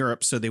Western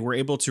Europe, so they were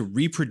able to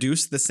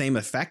reproduce the same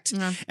effect.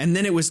 And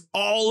then it was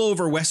all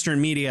over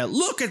Western media.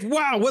 Look at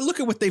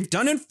what they've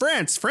done in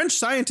France. French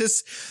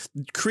scientists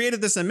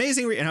created this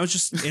amazing. And I was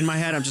just in my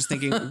head, I'm just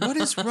thinking, what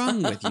is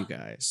wrong with you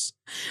guys?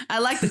 I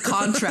like the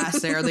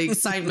contrast there, the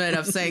excitement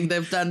of saying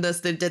they've done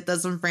this, they did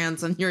this in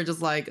France, and you're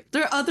just like,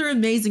 there are other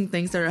amazing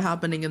things that are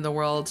happening in the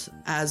world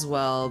as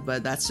well,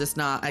 but that's just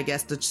not, I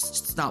guess, that's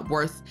just not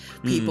worth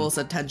people's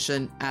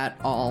attention at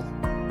all.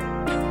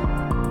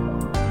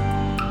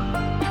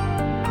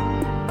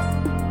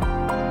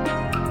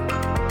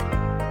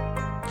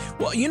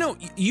 Well, you know,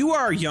 you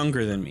are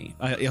younger than me,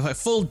 a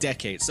full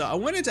decade. So I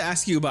wanted to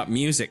ask you about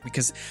music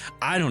because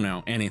I don't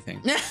know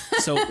anything.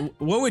 So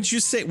what would you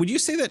say? Would you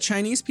say that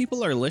Chinese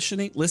people are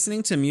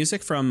listening to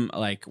music from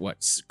like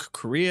what,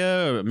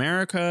 Korea,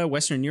 America,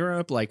 Western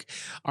Europe? Like,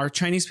 are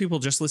Chinese people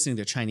just listening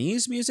to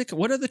Chinese music?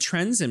 What are the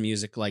trends in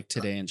music like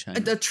today in China?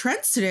 The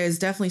trends today is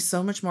definitely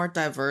so much more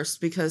diverse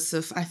because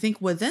of, I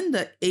think within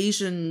the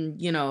Asian,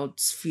 you know,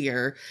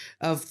 sphere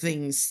of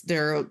things,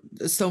 there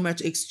so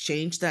much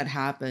exchange that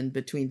happened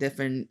between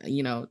different,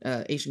 you know,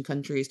 Asian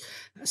countries.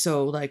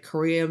 So like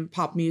Korean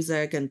pop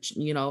music and,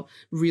 you know,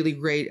 really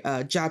great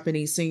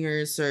Japanese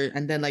singers,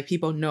 and then like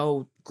people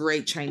know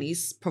great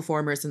Chinese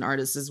performers and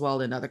artists as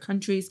well in other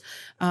countries.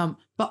 But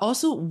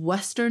also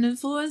Western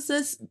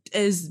influences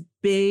is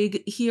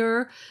big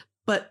here,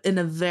 but in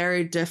a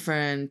very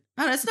different,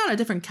 it's not a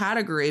different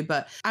category,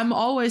 but I'm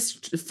always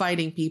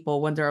fighting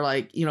people when they're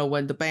like, you know,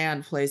 when the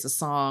band plays a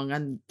song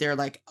and they're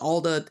like,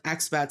 all the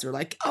expats are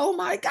like, oh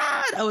my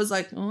God. I was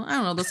like, oh, I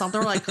don't know the song.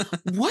 They're like,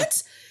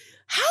 what?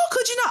 How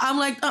could you not? I'm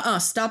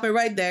like, stop it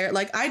right there.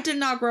 Like, I did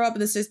not grow up in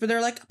the States, but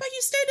they're like, but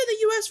you stayed in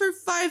the US for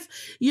 5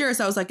 years.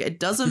 I was like, it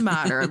doesn't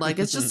matter. Like,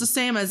 it's just the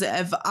same as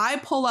if I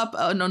pull up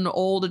an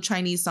old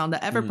Chinese song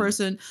that every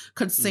person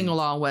could sing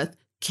along with.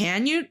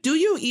 Can you? Do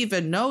you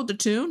even know the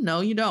tune?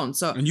 No, you don't.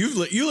 So, and you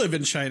live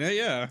in China,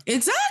 yeah.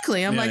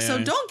 Exactly. I'm like, so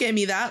don't give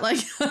me that. Like,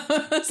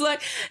 it's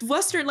like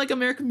Western, like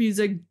American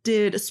music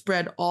did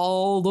spread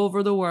all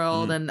over the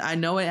world, and I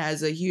know it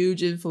has a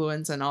huge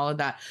influence and all of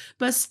that.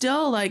 But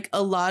still, like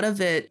a lot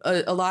of it,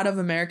 a lot of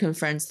American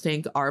friends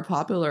think are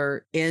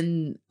popular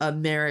in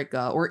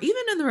America or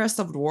even in the rest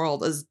of the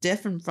world is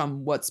different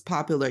from what's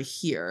popular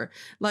here.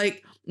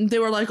 Like they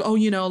were like, oh,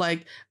 you know,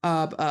 like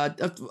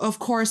of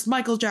course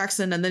Michael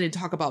Jackson, and then they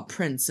talk about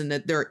Prince, and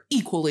that they're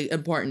equally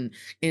important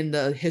in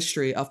the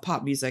history of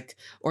pop music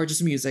or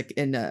just music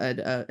in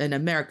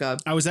America.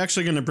 I was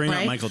actually going to bring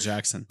up Michael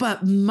Jackson,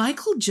 but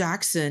Michael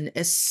Jackson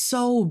is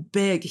so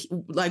big,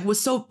 like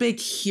was so big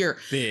here.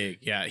 Big,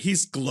 yeah,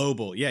 he's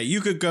global. Yeah, you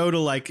could go to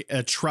like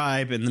a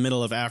tribe in the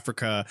middle of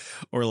Africa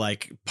or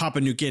like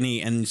Papua New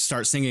Guinea and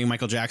start singing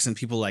Michael Jackson.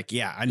 People like,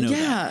 yeah, I know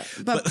that.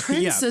 Yeah, but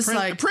Prince is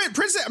like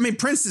Prince. I mean,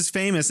 Prince is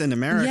famous in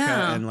America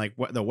and like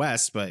the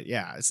West, but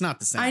yeah, it's not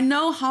the same. I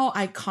know how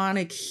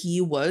iconic he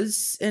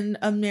was in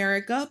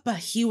America, but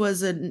he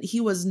was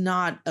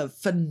not a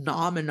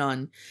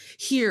phenomenon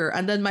here.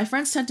 And then my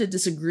friends tend to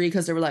disagree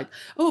because they were like,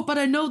 oh, but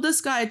I know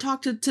this guy. I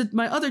talked to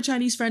my other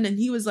Chinese friend, and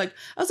he was like,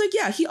 I was like,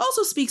 yeah, he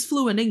also speaks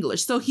fluent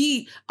English, so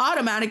he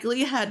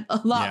automatically had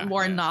a lot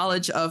more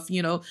knowledge of,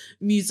 you know,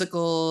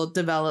 musical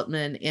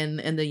development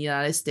in the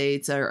United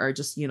States, or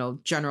just, you know,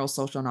 general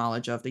social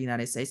knowledge of the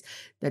United States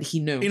that he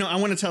knew. You know, I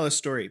want to tell a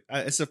story.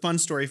 It's a fun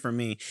story for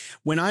me.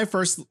 When I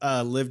first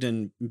lived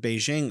in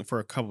Beijing for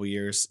a couple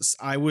years,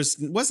 I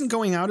wasn't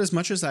going out as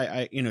much as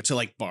I you know, to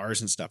like bars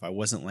and stuff. I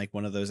wasn't like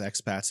one of those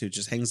expats who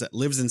just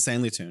lives in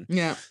Sanlitun.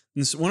 Yeah.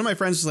 And so one of my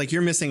friends was like,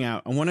 you're missing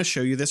out. I want to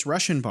show you this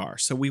Russian bar.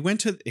 So we went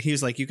to, he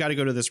was like, you got to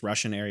go to this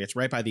Russian area. It's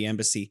right by the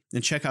embassy,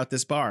 and check out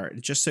this bar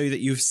just so that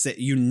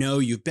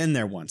you've been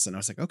there once. And I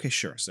was like, okay,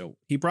 sure. So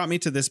he brought me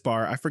to this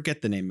bar. I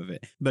forget the name of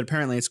it, but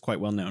apparently it's quite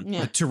well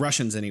known to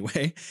Russians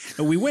anyway.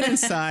 And we went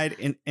inside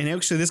and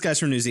actually this guy's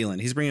from New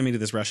Zealand. He's bringing me to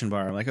this Russian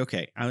bar. I'm like,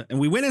 okay. And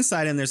we went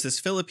inside and there's this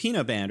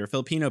Filipino band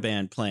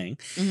playing,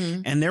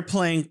 and they're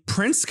playing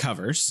Prince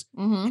covers.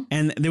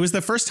 And it was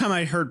the first time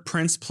I heard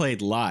Prince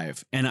played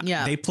live, and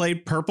they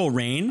played Purple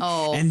Rain,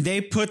 and they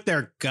put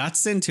their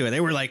guts into it.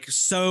 They were like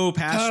so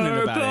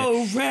passionate about it.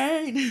 Purple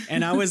Rain.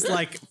 And I was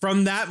like,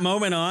 from that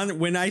moment on,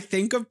 when I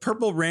think of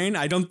Purple Rain,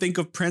 I don't think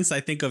of Prince.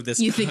 I think of this.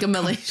 You think of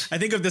Millie. I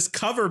think of this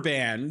cover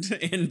band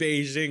in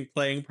Beijing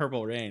playing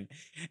Purple Rain.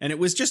 And it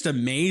was just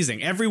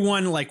amazing.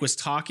 Everyone like was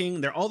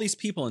talking. There are all these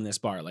people in this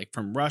bar, like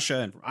from Russia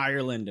and from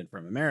Ireland and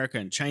from America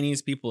and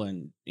Chinese people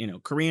and, you know,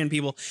 Korean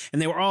people.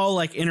 And they were all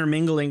like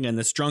intermingling in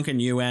this drunken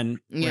UN.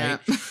 Right?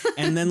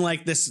 And then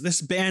like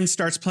this band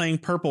starts playing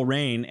Purple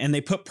Rain, and they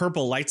put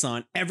purple lights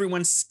on.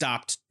 Everyone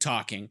stopped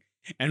talking.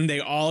 And they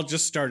all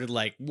just started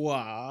like,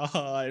 wow.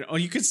 Oh,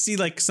 you could see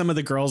like some of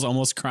the girls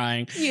almost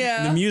crying.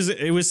 Yeah. The music,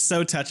 it was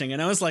so touching.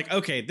 And I was like,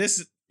 okay,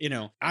 this, you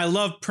know, I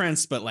love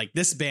Prince, but like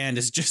this band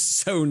is just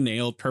so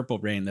nailed Purple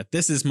Rain that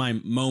this is my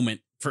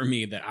moment for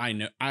me that I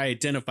know I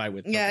identify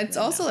with. Yeah, it's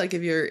also like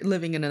if you're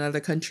living in another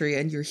country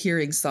and you're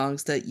hearing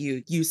songs that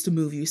you used to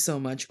move you so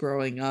much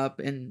growing up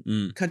in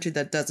a country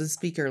that doesn't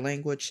speak your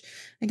language,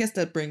 I guess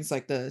that brings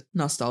like the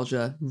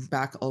nostalgia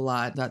back a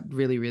lot. That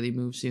really, really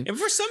moves you. And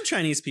for some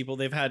Chinese people,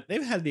 they've had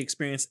the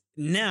experience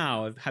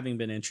now of having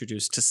been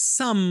introduced to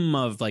some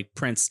of like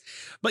Prince.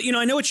 But, you know,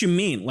 I know what you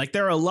mean. Like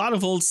there are a lot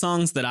of old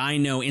songs that I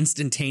know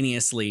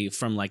instantaneously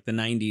from like the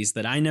 90s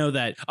that I know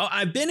that,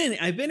 I've been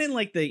in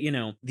like the, you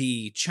know,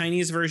 the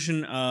Chinese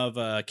version of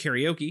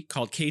karaoke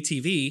called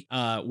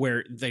KTV,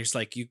 where there's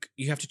like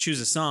you have to choose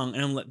a song,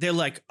 and they're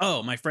like,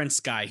 oh, my friend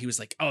Sky, he was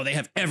like, oh, they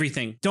have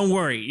everything, don't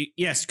worry,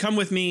 yes, come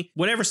with me,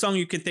 whatever song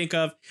you can think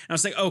of. And I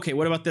was like, okay,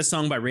 what about this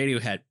song by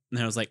Radiohead?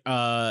 And I was like,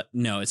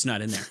 no, it's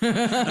not in there.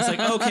 I was like,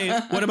 okay,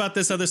 what about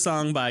this other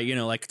song by, you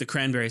know, like the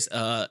Cranberries?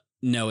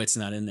 no, it's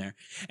not in there.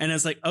 And I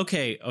was like,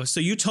 okay, so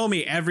you told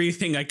me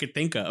everything I could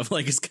think of,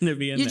 like it's going to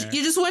be in there.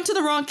 You just went to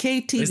the wrong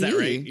KTV. Is that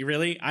right? You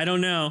really? I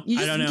don't know.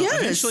 I don't know. Yes.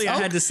 Eventually I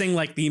had to sing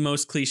like the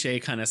most cliche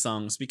kind of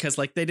songs because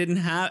like they didn't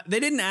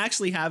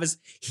actually have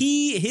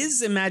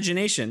his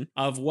imagination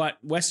of what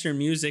Western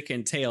music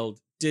entailed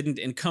didn't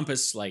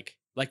encompass like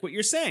what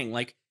you're saying.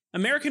 Like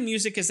American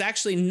music is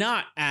actually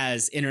not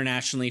as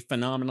internationally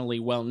phenomenally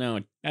well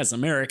known as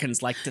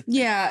Americans like to think.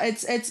 Yeah,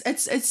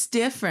 it's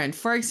different.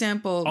 For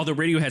example, all the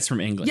Radiohead's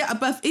from England. Yeah,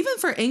 but even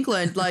for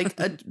England, like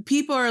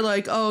people are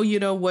like, oh, you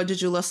know, what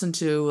did you listen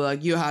to?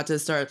 Like you had to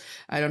start,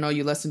 I don't know,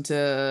 you listened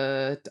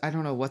to, I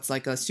don't know, what's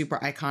like a super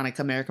iconic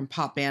American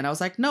pop band. I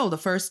was like, no, the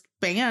first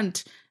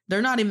band,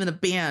 they're not even a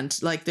band.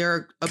 Like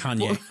they're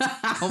Kanye.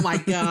 Oh my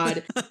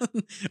God.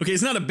 Okay,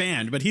 it's not a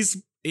band, but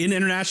he's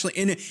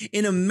internationally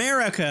in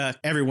America,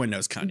 everyone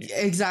knows Kanye.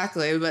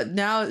 Exactly. But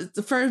now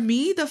for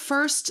me, the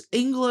first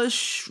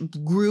English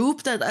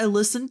group that I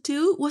listened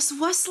to was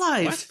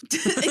Westlife.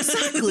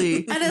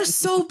 Exactly. And it's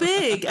so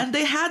big. And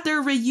they had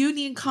their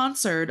reunion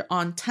concert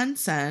on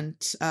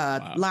Tencent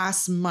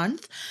last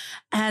month.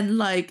 And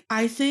like,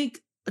 I think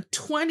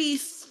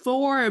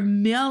 24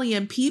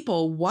 million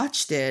people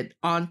watched it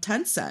on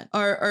Tencent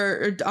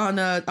or on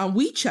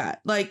WeChat.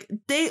 Like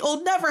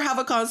they'll never have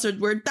a concert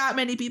where that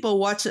many people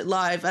watch it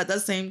live at the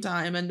same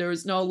time and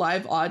there's no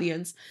live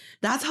audience.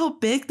 That's how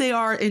big they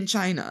are in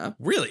China.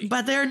 Really?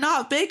 But they're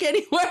not big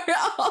anywhere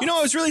else. You know,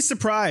 I was really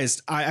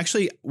surprised. I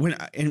actually, when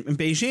in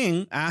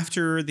Beijing,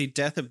 after the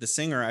death of the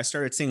singer, I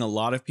started seeing a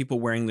lot of people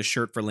wearing the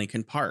shirt for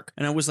Linkin Park.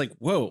 And I was like,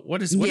 whoa,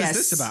 what is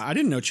this about? I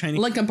didn't know Chinese.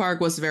 Linkin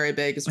Park was very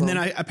big as well. And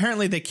then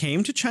apparently they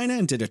came to China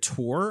and did a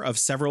tour of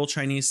several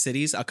Chinese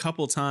cities a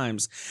couple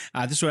times.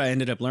 This is what I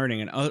ended up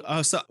learning.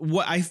 And so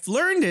what I've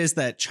learned is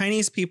that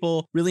Chinese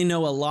people really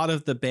know a lot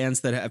of the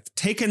bands that have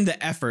taken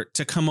the effort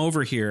to come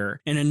over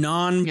here in a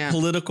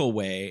non-political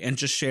way and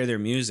just share their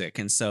music.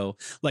 And so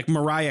like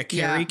Mariah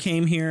Carey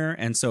came here.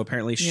 And so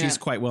apparently she's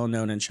quite well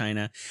known in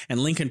China. And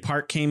Linkin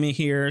Park came in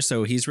here.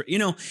 So he's, you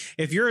know,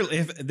 if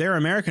they're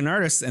American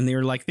artists and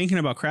they're like thinking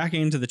about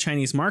cracking into the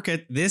Chinese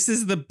market, this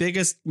is the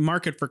biggest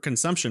market for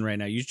consumption right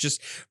now. You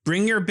just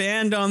bring your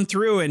band on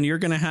through and you're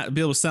going to be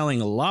able to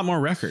selling a lot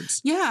more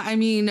records. Yeah. I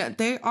mean,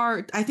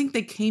 I think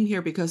they came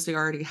here because they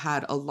already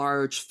had a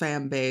large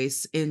fan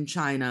base in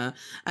China.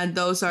 And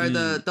those are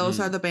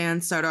the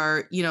bands that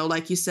are, you know,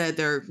 like you said,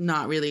 they're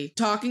not really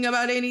talking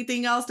about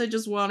anything else. They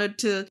just wanted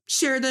to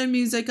share their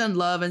music and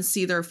love and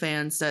see their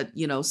fans that,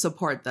 you know,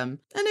 support them.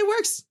 And it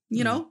works.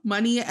 You know,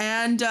 money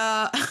and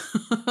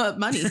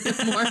money.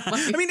 More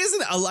money.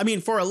 I mean,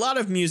 for a lot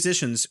of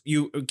musicians,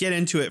 you get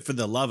into it for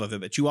the love of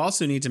it, but you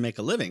also need to make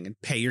a living and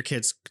pay your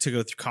kids to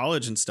go through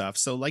college and stuff.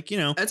 So like, you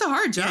know, it's a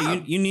hard job.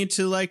 Yeah, you need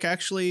to like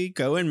actually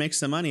go and make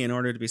some money in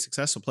order to be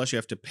successful. Plus you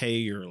have to pay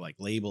your like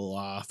label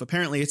off.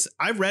 Apparently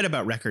I've read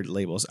about record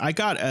labels. I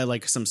got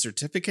like some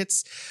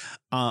certificates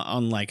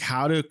on like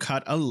how to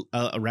cut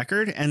a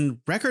record, and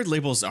record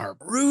labels are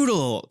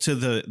brutal to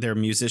their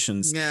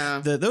musicians.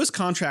 Yeah. Those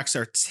contracts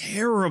are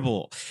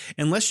terrible.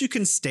 Unless you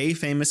can stay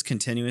famous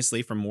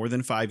continuously for more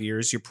than 5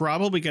 years, you're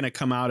probably going to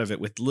come out of it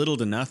with little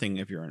to nothing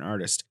if you're an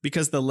artist,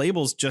 because the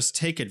labels just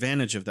take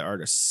advantage of the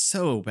artist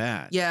so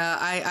bad. Yeah,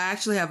 I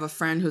actually have a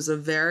friend who's a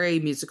very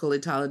musically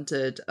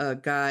talented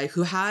guy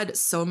who had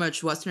so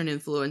much Western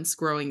influence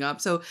growing up.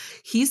 So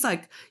he's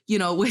like, you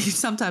know,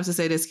 sometimes I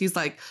say this, he's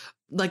like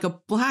a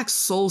black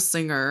soul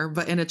singer,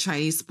 but in a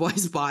Chinese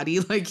boy's body.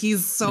 Like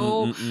he's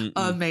so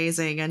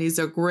amazing, and he's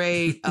a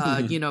great,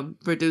 you know,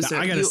 producer.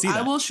 I gotta see that.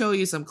 I will show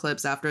you some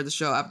clips after the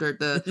show, after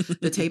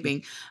the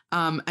taping.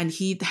 And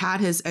he had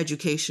his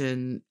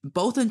education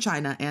both in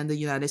China and the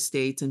United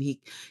States, and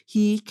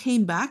he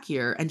came back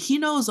here, and he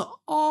knows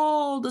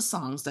all the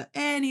songs that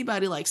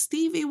anybody like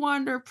Stevie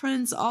Wonder,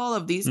 Prince, all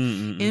of these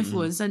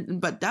influence,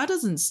 but that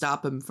doesn't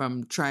stop him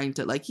from trying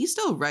to, like, he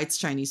still writes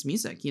Chinese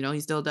music. You know, he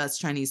still does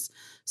Chinese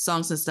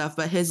songs and stuff,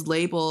 but his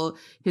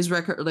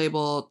record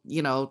label,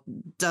 you know,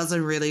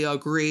 doesn't really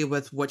agree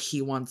with what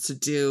he wants to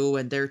do,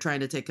 and they're trying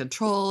to take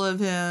control of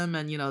him,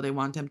 and, you know, they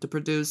want him to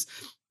produce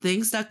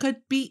things that could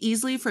be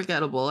easily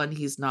forgettable, and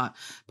he's not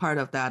part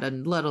of that,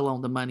 and let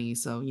alone the money.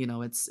 So, you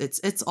know,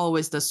 it's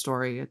always the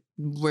story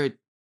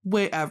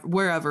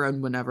wherever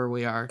and whenever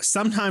we are.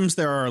 Sometimes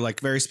there are like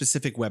very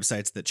specific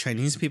websites that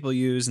Chinese people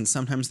use, and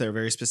sometimes there are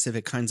very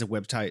specific kinds of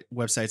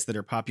websites that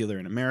are popular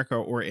in America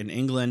or in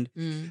England.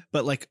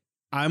 But like,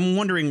 I'm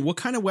wondering what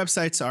kind of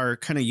websites are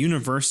kind of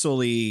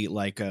universally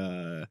like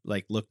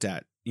looked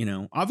at. You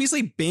know,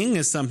 obviously Bing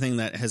is something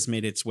that has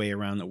made its way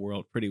around the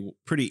world pretty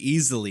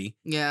easily.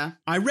 Yeah.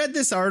 I read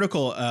this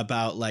article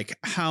about like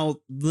how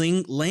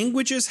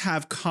languages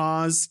have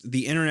caused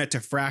the internet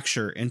to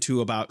fracture into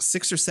about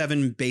 6 or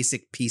 7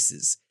 basic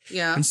pieces.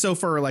 Yeah. And so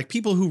for like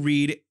people who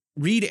read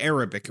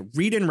Arabic,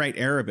 read and write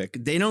Arabic,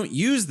 they don't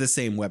use the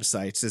same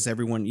websites as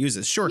everyone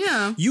uses. Sure,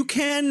 you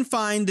can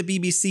find the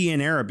BBC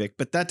in Arabic,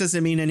 but that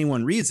doesn't mean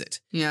anyone reads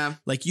it. Yeah.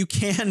 Like you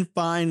can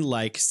find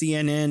like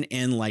CNN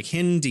in like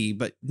Hindi,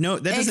 but no,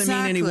 that doesn't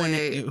mean anyone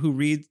who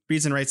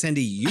reads and writes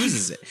Hindi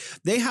uses it.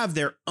 They have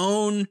their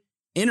own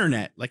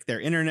internet, like their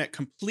internet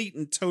complete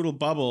and total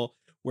bubble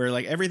where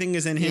like everything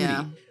is in Hindi.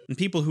 Yeah. And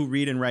people who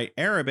read and write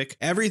Arabic,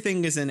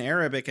 everything is in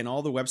Arabic, and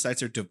all the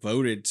websites are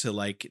devoted to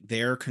like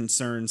their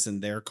concerns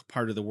and their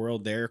part of the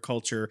world, their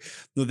culture,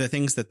 the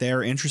things that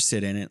they're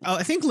interested in. And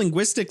I think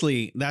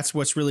linguistically, that's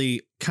what's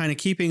really kind of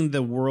keeping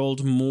the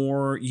world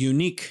more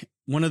unique.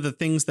 One of the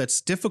things that's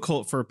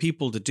difficult for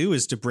people to do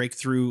is to break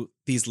through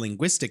these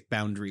linguistic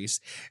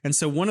boundaries. And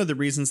so one of the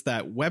reasons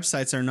that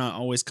websites are not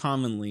always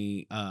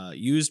commonly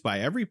used by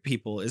every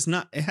people is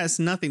it has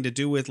nothing to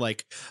do with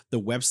like the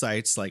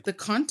websites, like the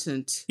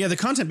content. Yeah, the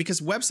content,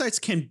 because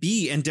websites can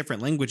be in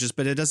different languages,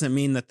 but it doesn't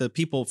mean that the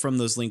people from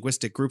those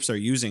linguistic groups are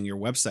using your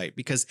website,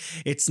 because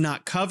it's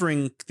not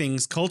covering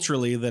things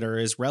culturally that are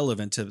as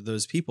relevant to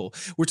those people.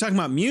 We're talking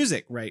about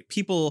music, right?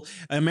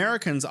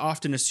 Americans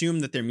often assume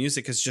that their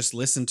music is just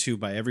listened to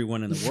by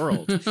everyone in the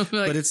world,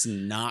 but it's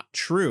not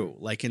true.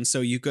 Like, and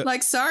so you go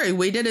like, sorry,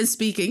 we didn't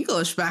speak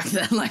English back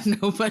then. Like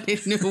nobody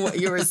knew what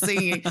you were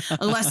singing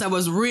unless I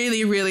was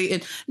really, really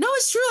no,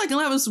 it's true. Like,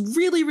 I was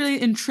really, really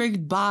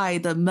intrigued by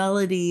the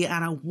melody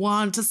and I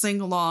want to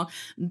sing along.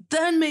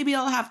 Then maybe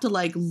I'll have to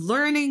like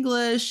learn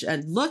English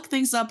and look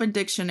things up in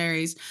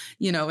dictionaries,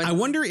 you know. I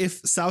wonder if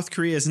South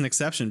Korea is an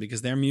exception,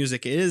 because their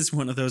music is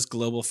one of those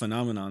global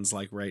phenomenons.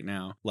 Like right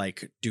now,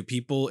 like, do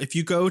people, if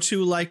you go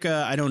to like,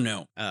 I don't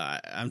know,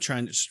 I'm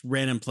trying to just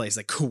random place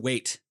like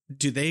Kuwait,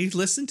 do they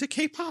listen to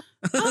K-pop?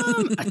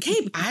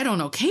 I don't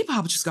know.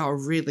 K-pop just got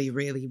really,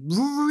 really,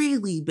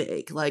 really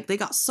big. Like they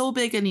got so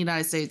big in the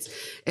United States,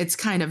 it's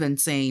kind of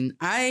insane.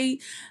 I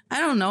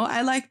don't know.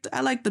 I like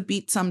the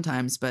beat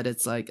sometimes, but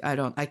it's like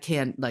I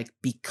can't like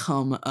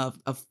become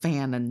a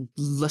fan and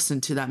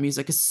listen to that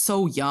music. It's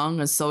so young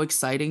and so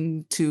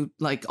exciting to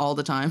like all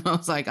the time. I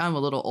was like, I'm a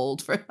little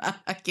old for that.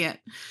 I can't.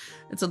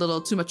 It's a little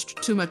too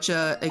much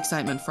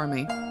excitement for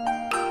me.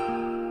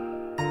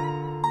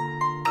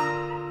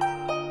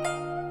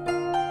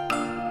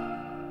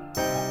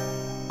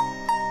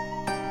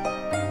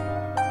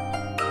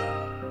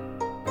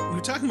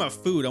 Talking about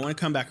food, I want to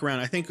come back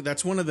around. I think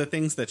that's one of the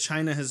things that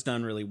China has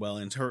done really well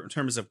in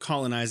terms of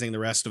colonizing the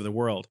rest of the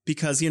world,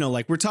 because, you know,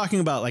 like we're talking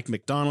about like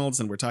McDonald's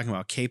and we're talking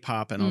about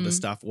K-pop and all this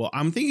stuff. Well,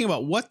 I'm thinking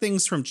about what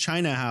things from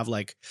China have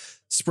like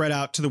spread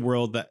out to the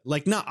world that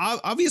like, not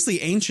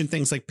obviously ancient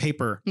things like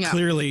paper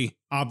clearly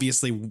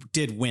obviously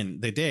did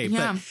win the day.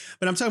 Yeah.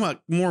 But I'm talking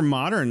about more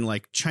modern,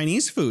 like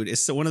Chinese food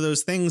is one of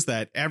those things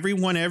that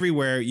everyone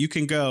everywhere you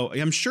can go.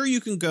 I'm sure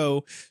you can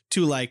go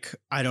to like,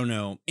 I don't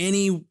know,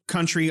 any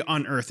country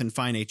on earth and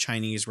find a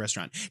Chinese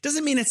restaurant.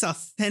 Doesn't mean it's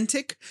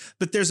authentic,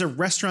 but there's a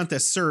restaurant that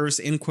serves,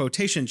 in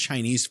quotation,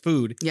 Chinese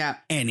food. Yeah.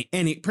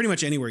 Any pretty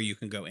much anywhere you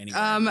can go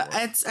anywhere.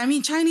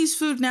 Chinese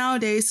food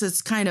nowadays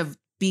is kind of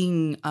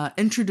being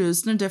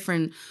introduced in a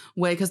different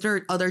way, because there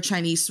are other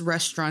Chinese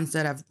restaurants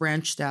that have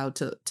branched out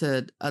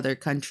to other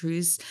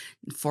countries.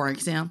 For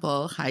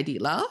example,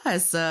 Haidilao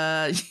has,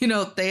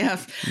 they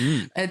have,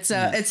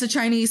 it's a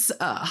Chinese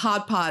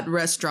hot pot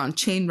restaurant,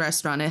 chain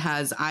restaurant. It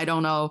has, I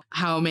don't know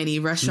how many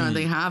restaurants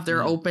they have.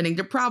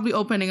 They're probably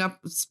opening up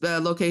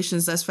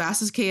locations as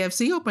fast as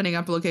KFC opening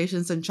up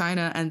locations in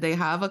China. And they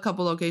have a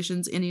couple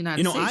locations in the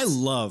United States. I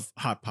love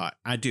hot pot.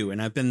 I do.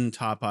 And I've been to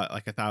hot pot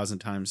like 1,000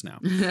 times now.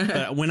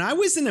 But when I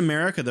was in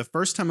America, the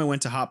first time I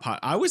went to hot pot,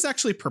 I was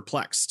actually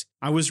perplexed.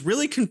 I was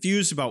really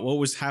confused about what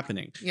was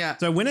happening. Yeah.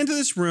 So I went into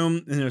this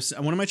room and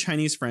one of my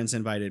Chinese friends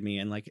invited me,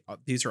 and like,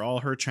 these are all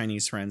her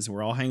Chinese friends. And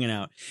we're all hanging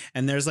out,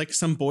 and there's like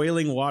some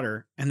boiling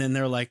water. And then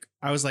they're like,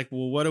 I was like,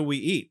 well, what do we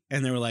eat?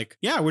 And they were like,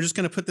 yeah, we're just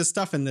going to put this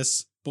stuff in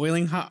this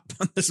boiling pot,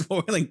 and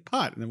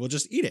then we'll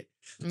just eat it.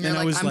 And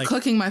I was like, I'm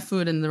cooking my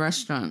food in the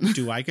restaurant.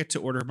 Do I get to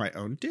order my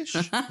own dish?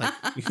 Like,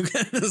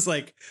 it's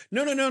like,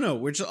 no.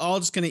 We're all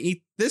just going to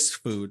eat this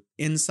food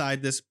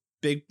inside this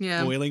big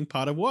boiling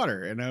pot of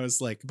water. And I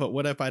was like, but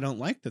what if I don't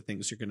like the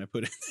things you're going to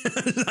put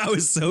in? I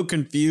was so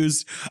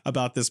confused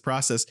about this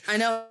process. I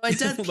know it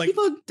does. Like,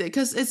 people,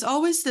 because it's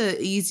always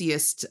the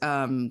easiest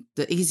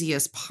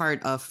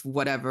part of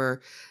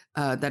whatever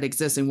that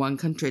exists in one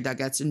country that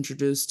gets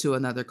introduced to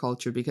another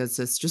culture, because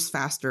it's just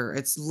faster.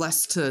 It's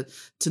less to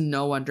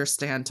know,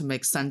 understand, to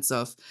make sense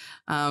of.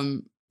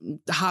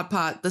 Hot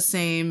pot, the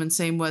same, and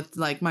same with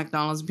like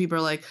McDonald's. And people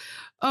are like,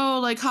 oh,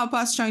 like hot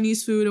pot's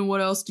Chinese food, and what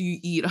else do you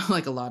eat? I'm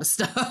like, a lot of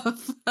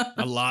stuff.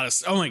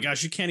 Oh my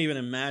gosh, you can't even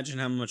imagine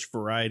how much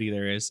variety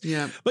there is.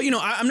 Yeah. But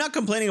I'm not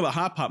complaining about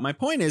hot pot. My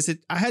point is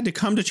I had to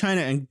come to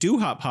China and do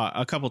hot pot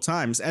a couple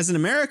times. As an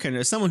American,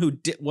 as someone who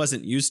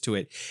wasn't used to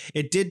it,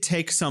 it did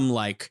take some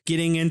like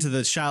getting into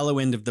the shallow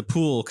end of the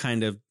pool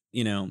kind of,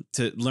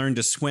 to learn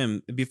to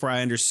swim before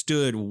I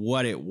understood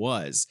what it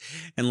was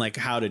and like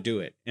how to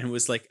do it. And it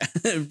was like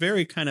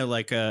very kind of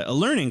like a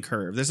learning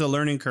curve. There's a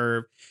learning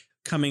curve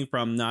coming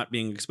from not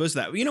being exposed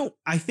to that.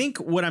 I think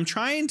what I'm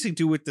trying to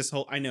do with this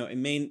whole, I know it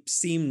may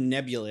seem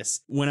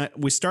nebulous when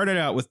we started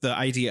out with the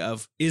idea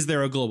of, is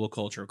there a global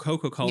culture,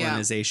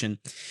 co-colonization?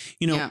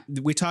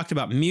 We talked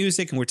about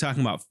music and we're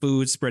talking about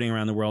food spreading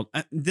around the world.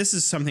 This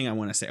is something I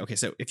want to say. Okay,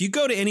 so if you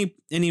go to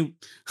any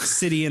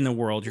city in the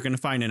world, you're going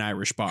to find an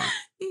Irish bar.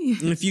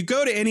 if you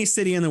go to any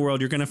city in the world,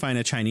 you're going to find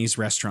a Chinese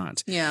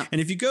restaurant. Yeah. And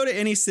if you go to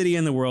any city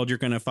in the world, you're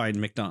going to find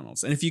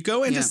McDonald's. And if you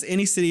go into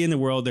any city in the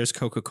world, there's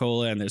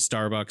Coca-Cola and there's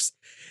Starbucks.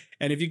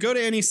 And if you go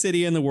to any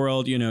city in the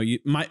world, you know,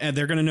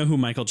 they're going to know who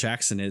Michael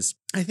Jackson is.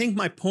 I think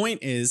my point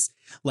is,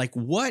 like,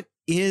 what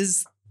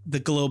is the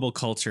global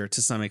culture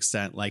to some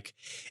extent? Like,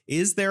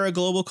 is there a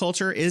global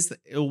culture?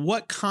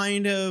 What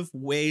kind of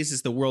ways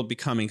is the world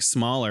becoming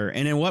smaller?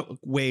 And in what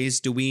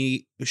ways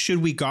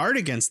should we guard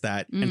against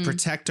that and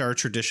protect our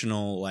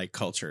traditional like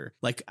culture?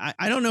 Like,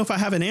 I don't know if I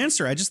have an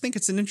answer. I just think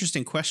it's an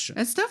interesting question.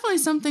 It's definitely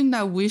something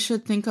that we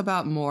should think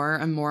about more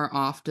and more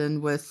often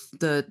with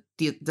the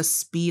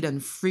speed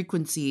and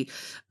frequency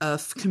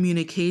of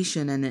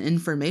communication and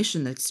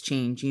information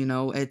exchange. You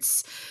know,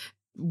 it's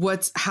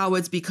how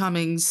it's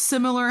becoming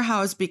similar,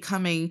 how it's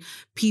becoming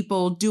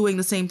people doing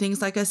the same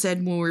things. Like I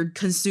said, when we're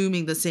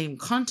consuming the same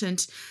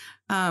content,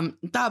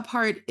 that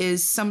part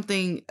is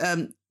something,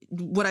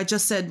 what I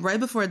just said right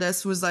before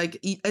this was like,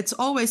 it's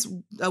always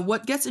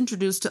what gets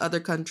introduced to other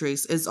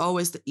countries is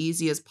always the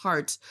easiest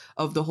part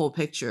of the whole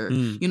picture.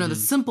 The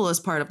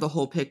simplest part of the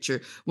whole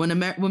picture. When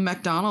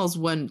McDonald's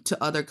went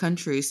to other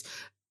countries,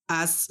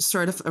 as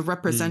sort of a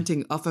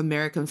representing of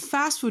American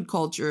fast food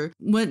culture,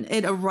 when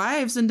it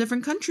arrives in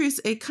different countries,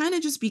 it kind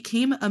of just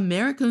became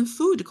American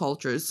food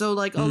culture. So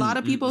like a lot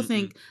of people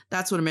think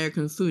that's what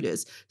American food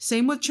is.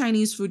 Same with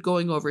Chinese food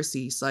going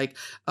overseas. Like,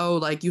 oh,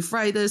 like you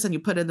fry this and you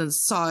put it in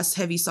sauce,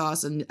 heavy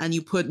sauce, and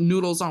you put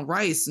noodles on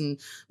rice, and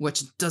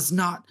which does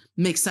not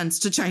make sense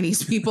to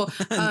Chinese people.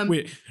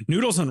 Wait,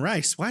 noodles on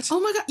rice? What? Oh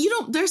my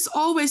God. There's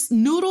always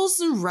noodles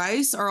and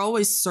rice are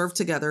always served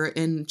together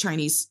in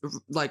Chinese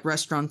like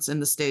restaurants in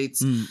the States.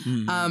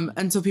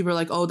 And so people are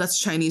like, oh, that's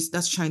Chinese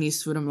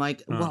food. I'm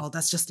like, well,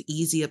 that's just the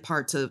easiest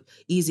part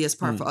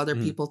for other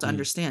people to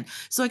understand.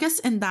 So I guess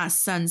in that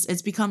sense,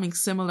 it's becoming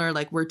similar.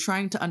 Like we're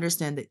trying to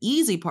understand the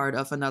easy part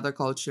of another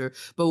culture,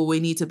 but what we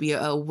need to be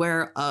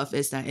aware of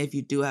is that if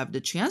you do have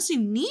the chance, you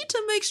need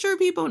to make sure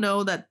people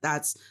know that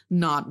that's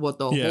not what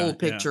the whole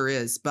picture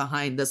is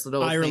behind this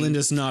little Ireland thing.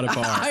 is not a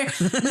bar.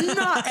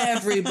 Not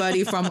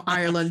everybody from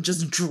Ireland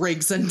just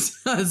drinks and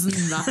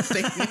does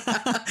nothing.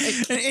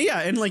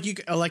 and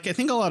like I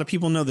think a lot of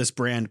people know this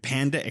brand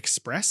Panda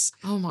Express.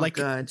 Oh my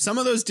God. Some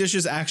of those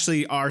dishes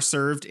actually are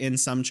served in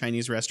some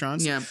Chinese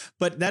restaurants. Yeah.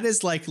 But that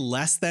is like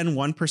less than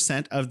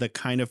 1% of the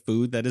kind of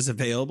food that is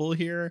available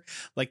here.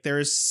 Like there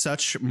is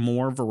such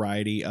more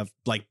variety of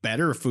like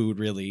better food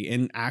really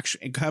in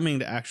coming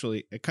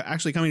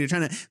to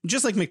China,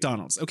 just like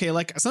McDonald's. Okay.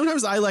 Like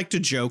sometimes I like to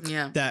joke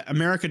that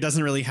America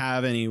doesn't really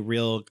have any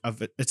real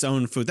of its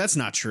own food. That's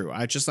not true.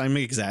 I'm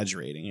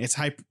exaggerating. It's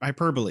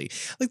hyperbole.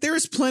 Like there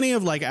is plenty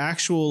of like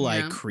actual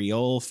like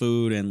Creole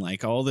food and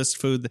like all this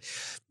food.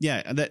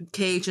 That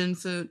Cajun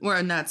food.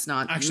 Well, that's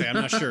not. Actually, I'm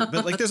not sure.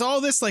 But like there's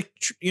all this like,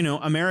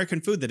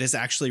 American food that is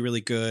actually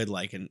really good.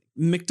 Like, and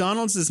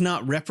McDonald's does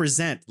not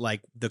represent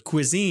like the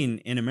cuisine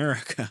in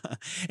America.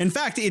 In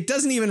fact, it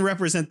doesn't even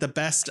represent the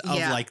best of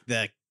like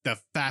the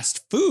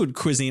fast food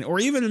cuisine or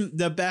even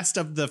the best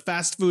of the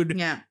fast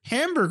food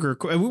hamburger.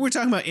 We were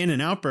talking about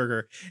In-N-Out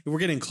Burger. We're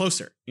getting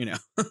closer,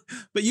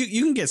 but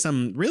you can get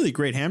some really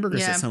great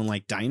hamburgers at some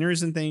like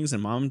diners and things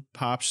and mom and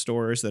pop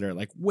stores that are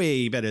like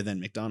way better than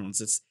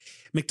McDonald's.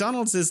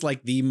 McDonald's is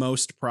like the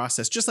most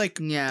processed, just like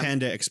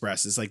Panda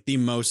Express is like the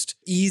most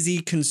easy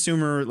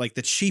consumer, like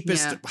the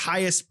cheapest,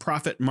 highest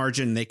profit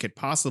margin they could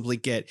possibly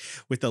get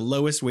with the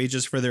lowest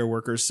wages for their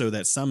workers so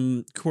that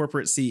some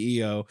corporate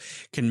CEO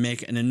can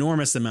make an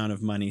enormous amount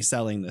of money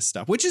selling this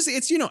stuff, which is,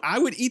 I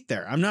would eat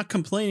there. I'm not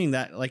complaining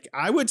that like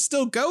I would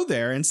still go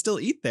there and still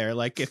eat there.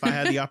 Like if I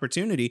had the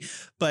opportunity,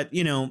 but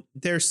it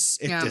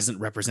doesn't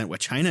represent what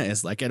China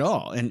is like at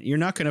all. And you're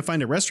not going to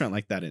find a restaurant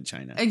like that in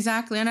China.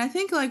 Exactly. And I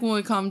think like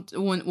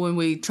when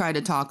we try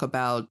to talk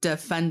about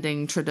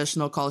defending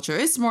traditional culture,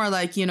 it's more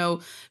like,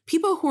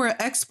 people who are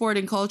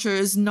exporting culture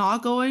is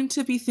not going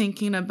to be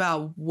thinking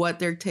about what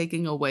they're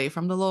taking away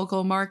from the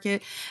local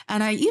market.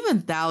 And I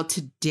even doubt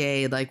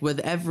today, like with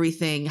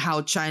everything,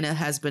 how China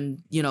has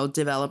been,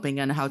 developing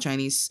and how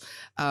Chinese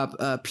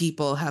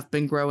people have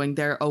been growing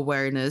their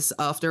awareness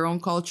of their own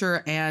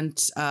culture and,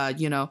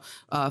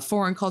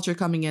 foreign culture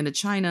coming into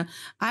China.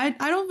 I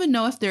don't even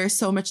know if there's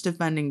so much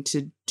defending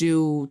to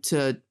do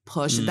to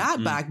push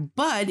that back.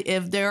 But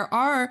if there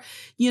are,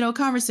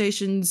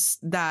 conversations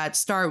that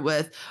start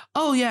with,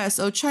 oh, yes,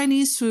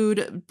 Chinese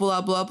food,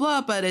 blah, blah,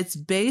 blah, but it's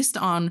based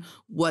on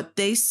what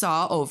they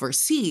saw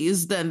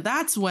overseas, then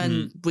that's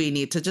when we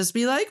need to just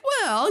be like,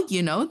 well,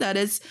 that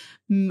is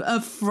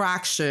a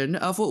fraction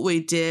of what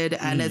we did,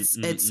 and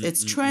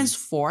it's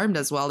transformed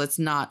as well. It's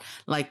not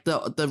like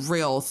the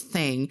real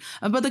thing.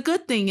 But the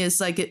good thing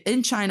is like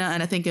in China,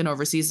 and I think in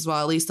overseas as well,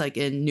 at least like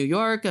in New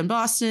York and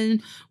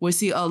Boston, we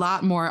see a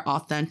lot more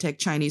authentic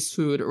Chinese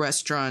food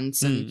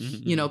restaurants,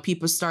 and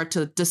people start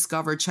to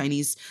discover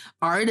Chinese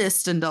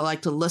artists and they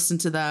like to listen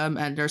to them.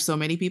 And there's so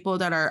many people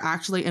that are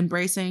actually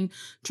embracing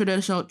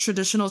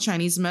traditional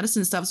Chinese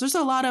medicine stuff. So there's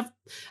a lot of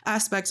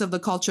aspects of the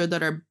culture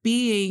that are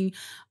being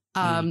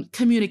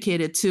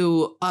communicated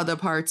to other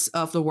parts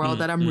of the world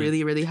that I'm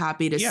really, really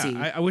happy to see.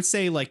 I would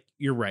say, like,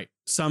 you're right.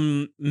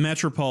 Some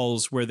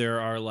metropoles where there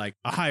are like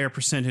a higher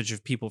percentage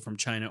of people from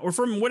China or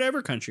from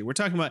whatever country we're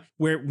talking about,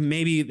 where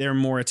maybe there are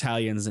more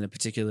Italians in a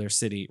particular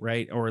city,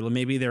 right? Or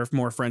maybe there are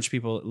more French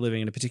people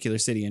living in a particular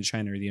city in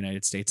China or the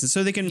United States. And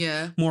so they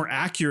can more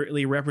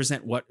accurately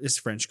represent what is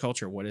French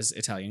culture, what is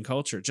Italian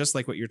culture, just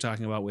like what you're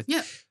talking about with.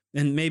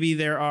 And maybe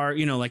there are,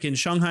 you know, like in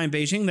Shanghai and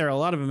Beijing, there are a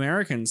lot of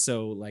Americans.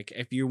 So like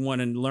if you want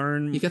to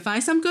learn, you can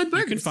find some good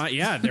burgers. You can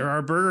find, there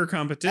are burger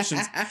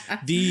competitions.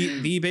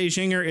 The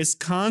Beijinger is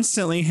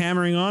constantly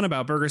hammering on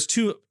about burgers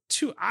too.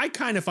 I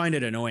kind of find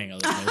it annoying a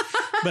little bit,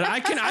 but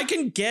I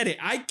can get it.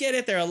 I get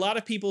it. There are a lot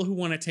of people who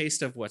want a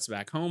taste of what's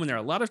back home. And there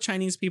are a lot of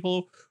Chinese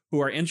people who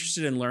are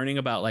interested in learning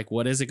about like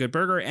what is a good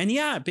burger. And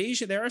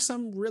Beijing, there are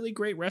some really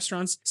great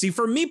restaurants. See,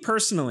 for me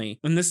personally,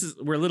 and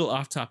we're a little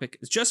off topic,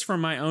 just from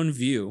my own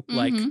view,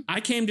 like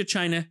I came to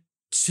China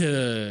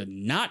to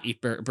not eat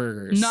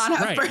burgers. Not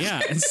have burgers.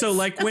 Yeah. And so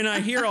like when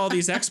I hear all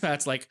these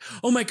expats like,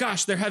 oh my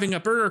gosh, they're having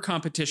a burger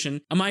competition,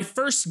 my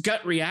first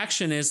gut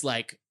reaction is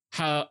like,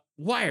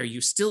 why are you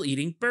still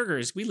eating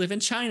burgers? We live in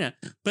China.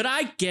 But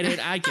I get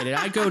it. I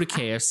go to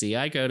KFC.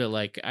 I go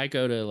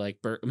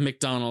to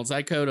McDonald's.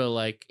 I go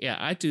to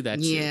I do that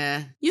too.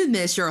 Yeah. You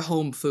miss your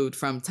home food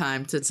from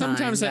time to time.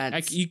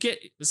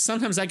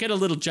 Sometimes I get a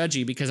little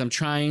judgy because I'm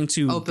trying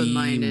to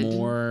open-minded. Be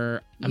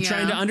more. I'm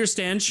trying to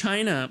understand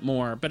China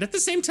more. But at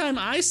the same time,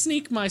 I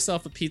sneak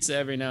myself a pizza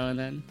every now and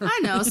then. I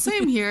know.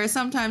 Same here.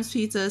 Sometimes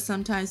pizza,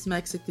 sometimes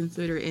Mexican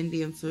food or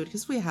Indian food,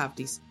 because we have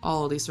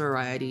all these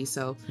varieties.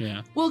 So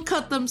we'll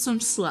cut them some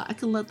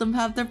slack and let them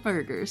have their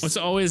burgers. It's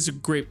always a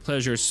great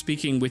pleasure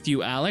speaking with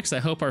you, Alex. I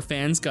hope our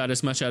fans got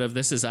as much out of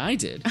this as I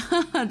did.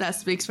 That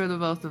speaks for the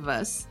both of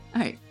us.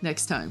 All right,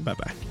 next time.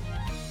 Bye-bye.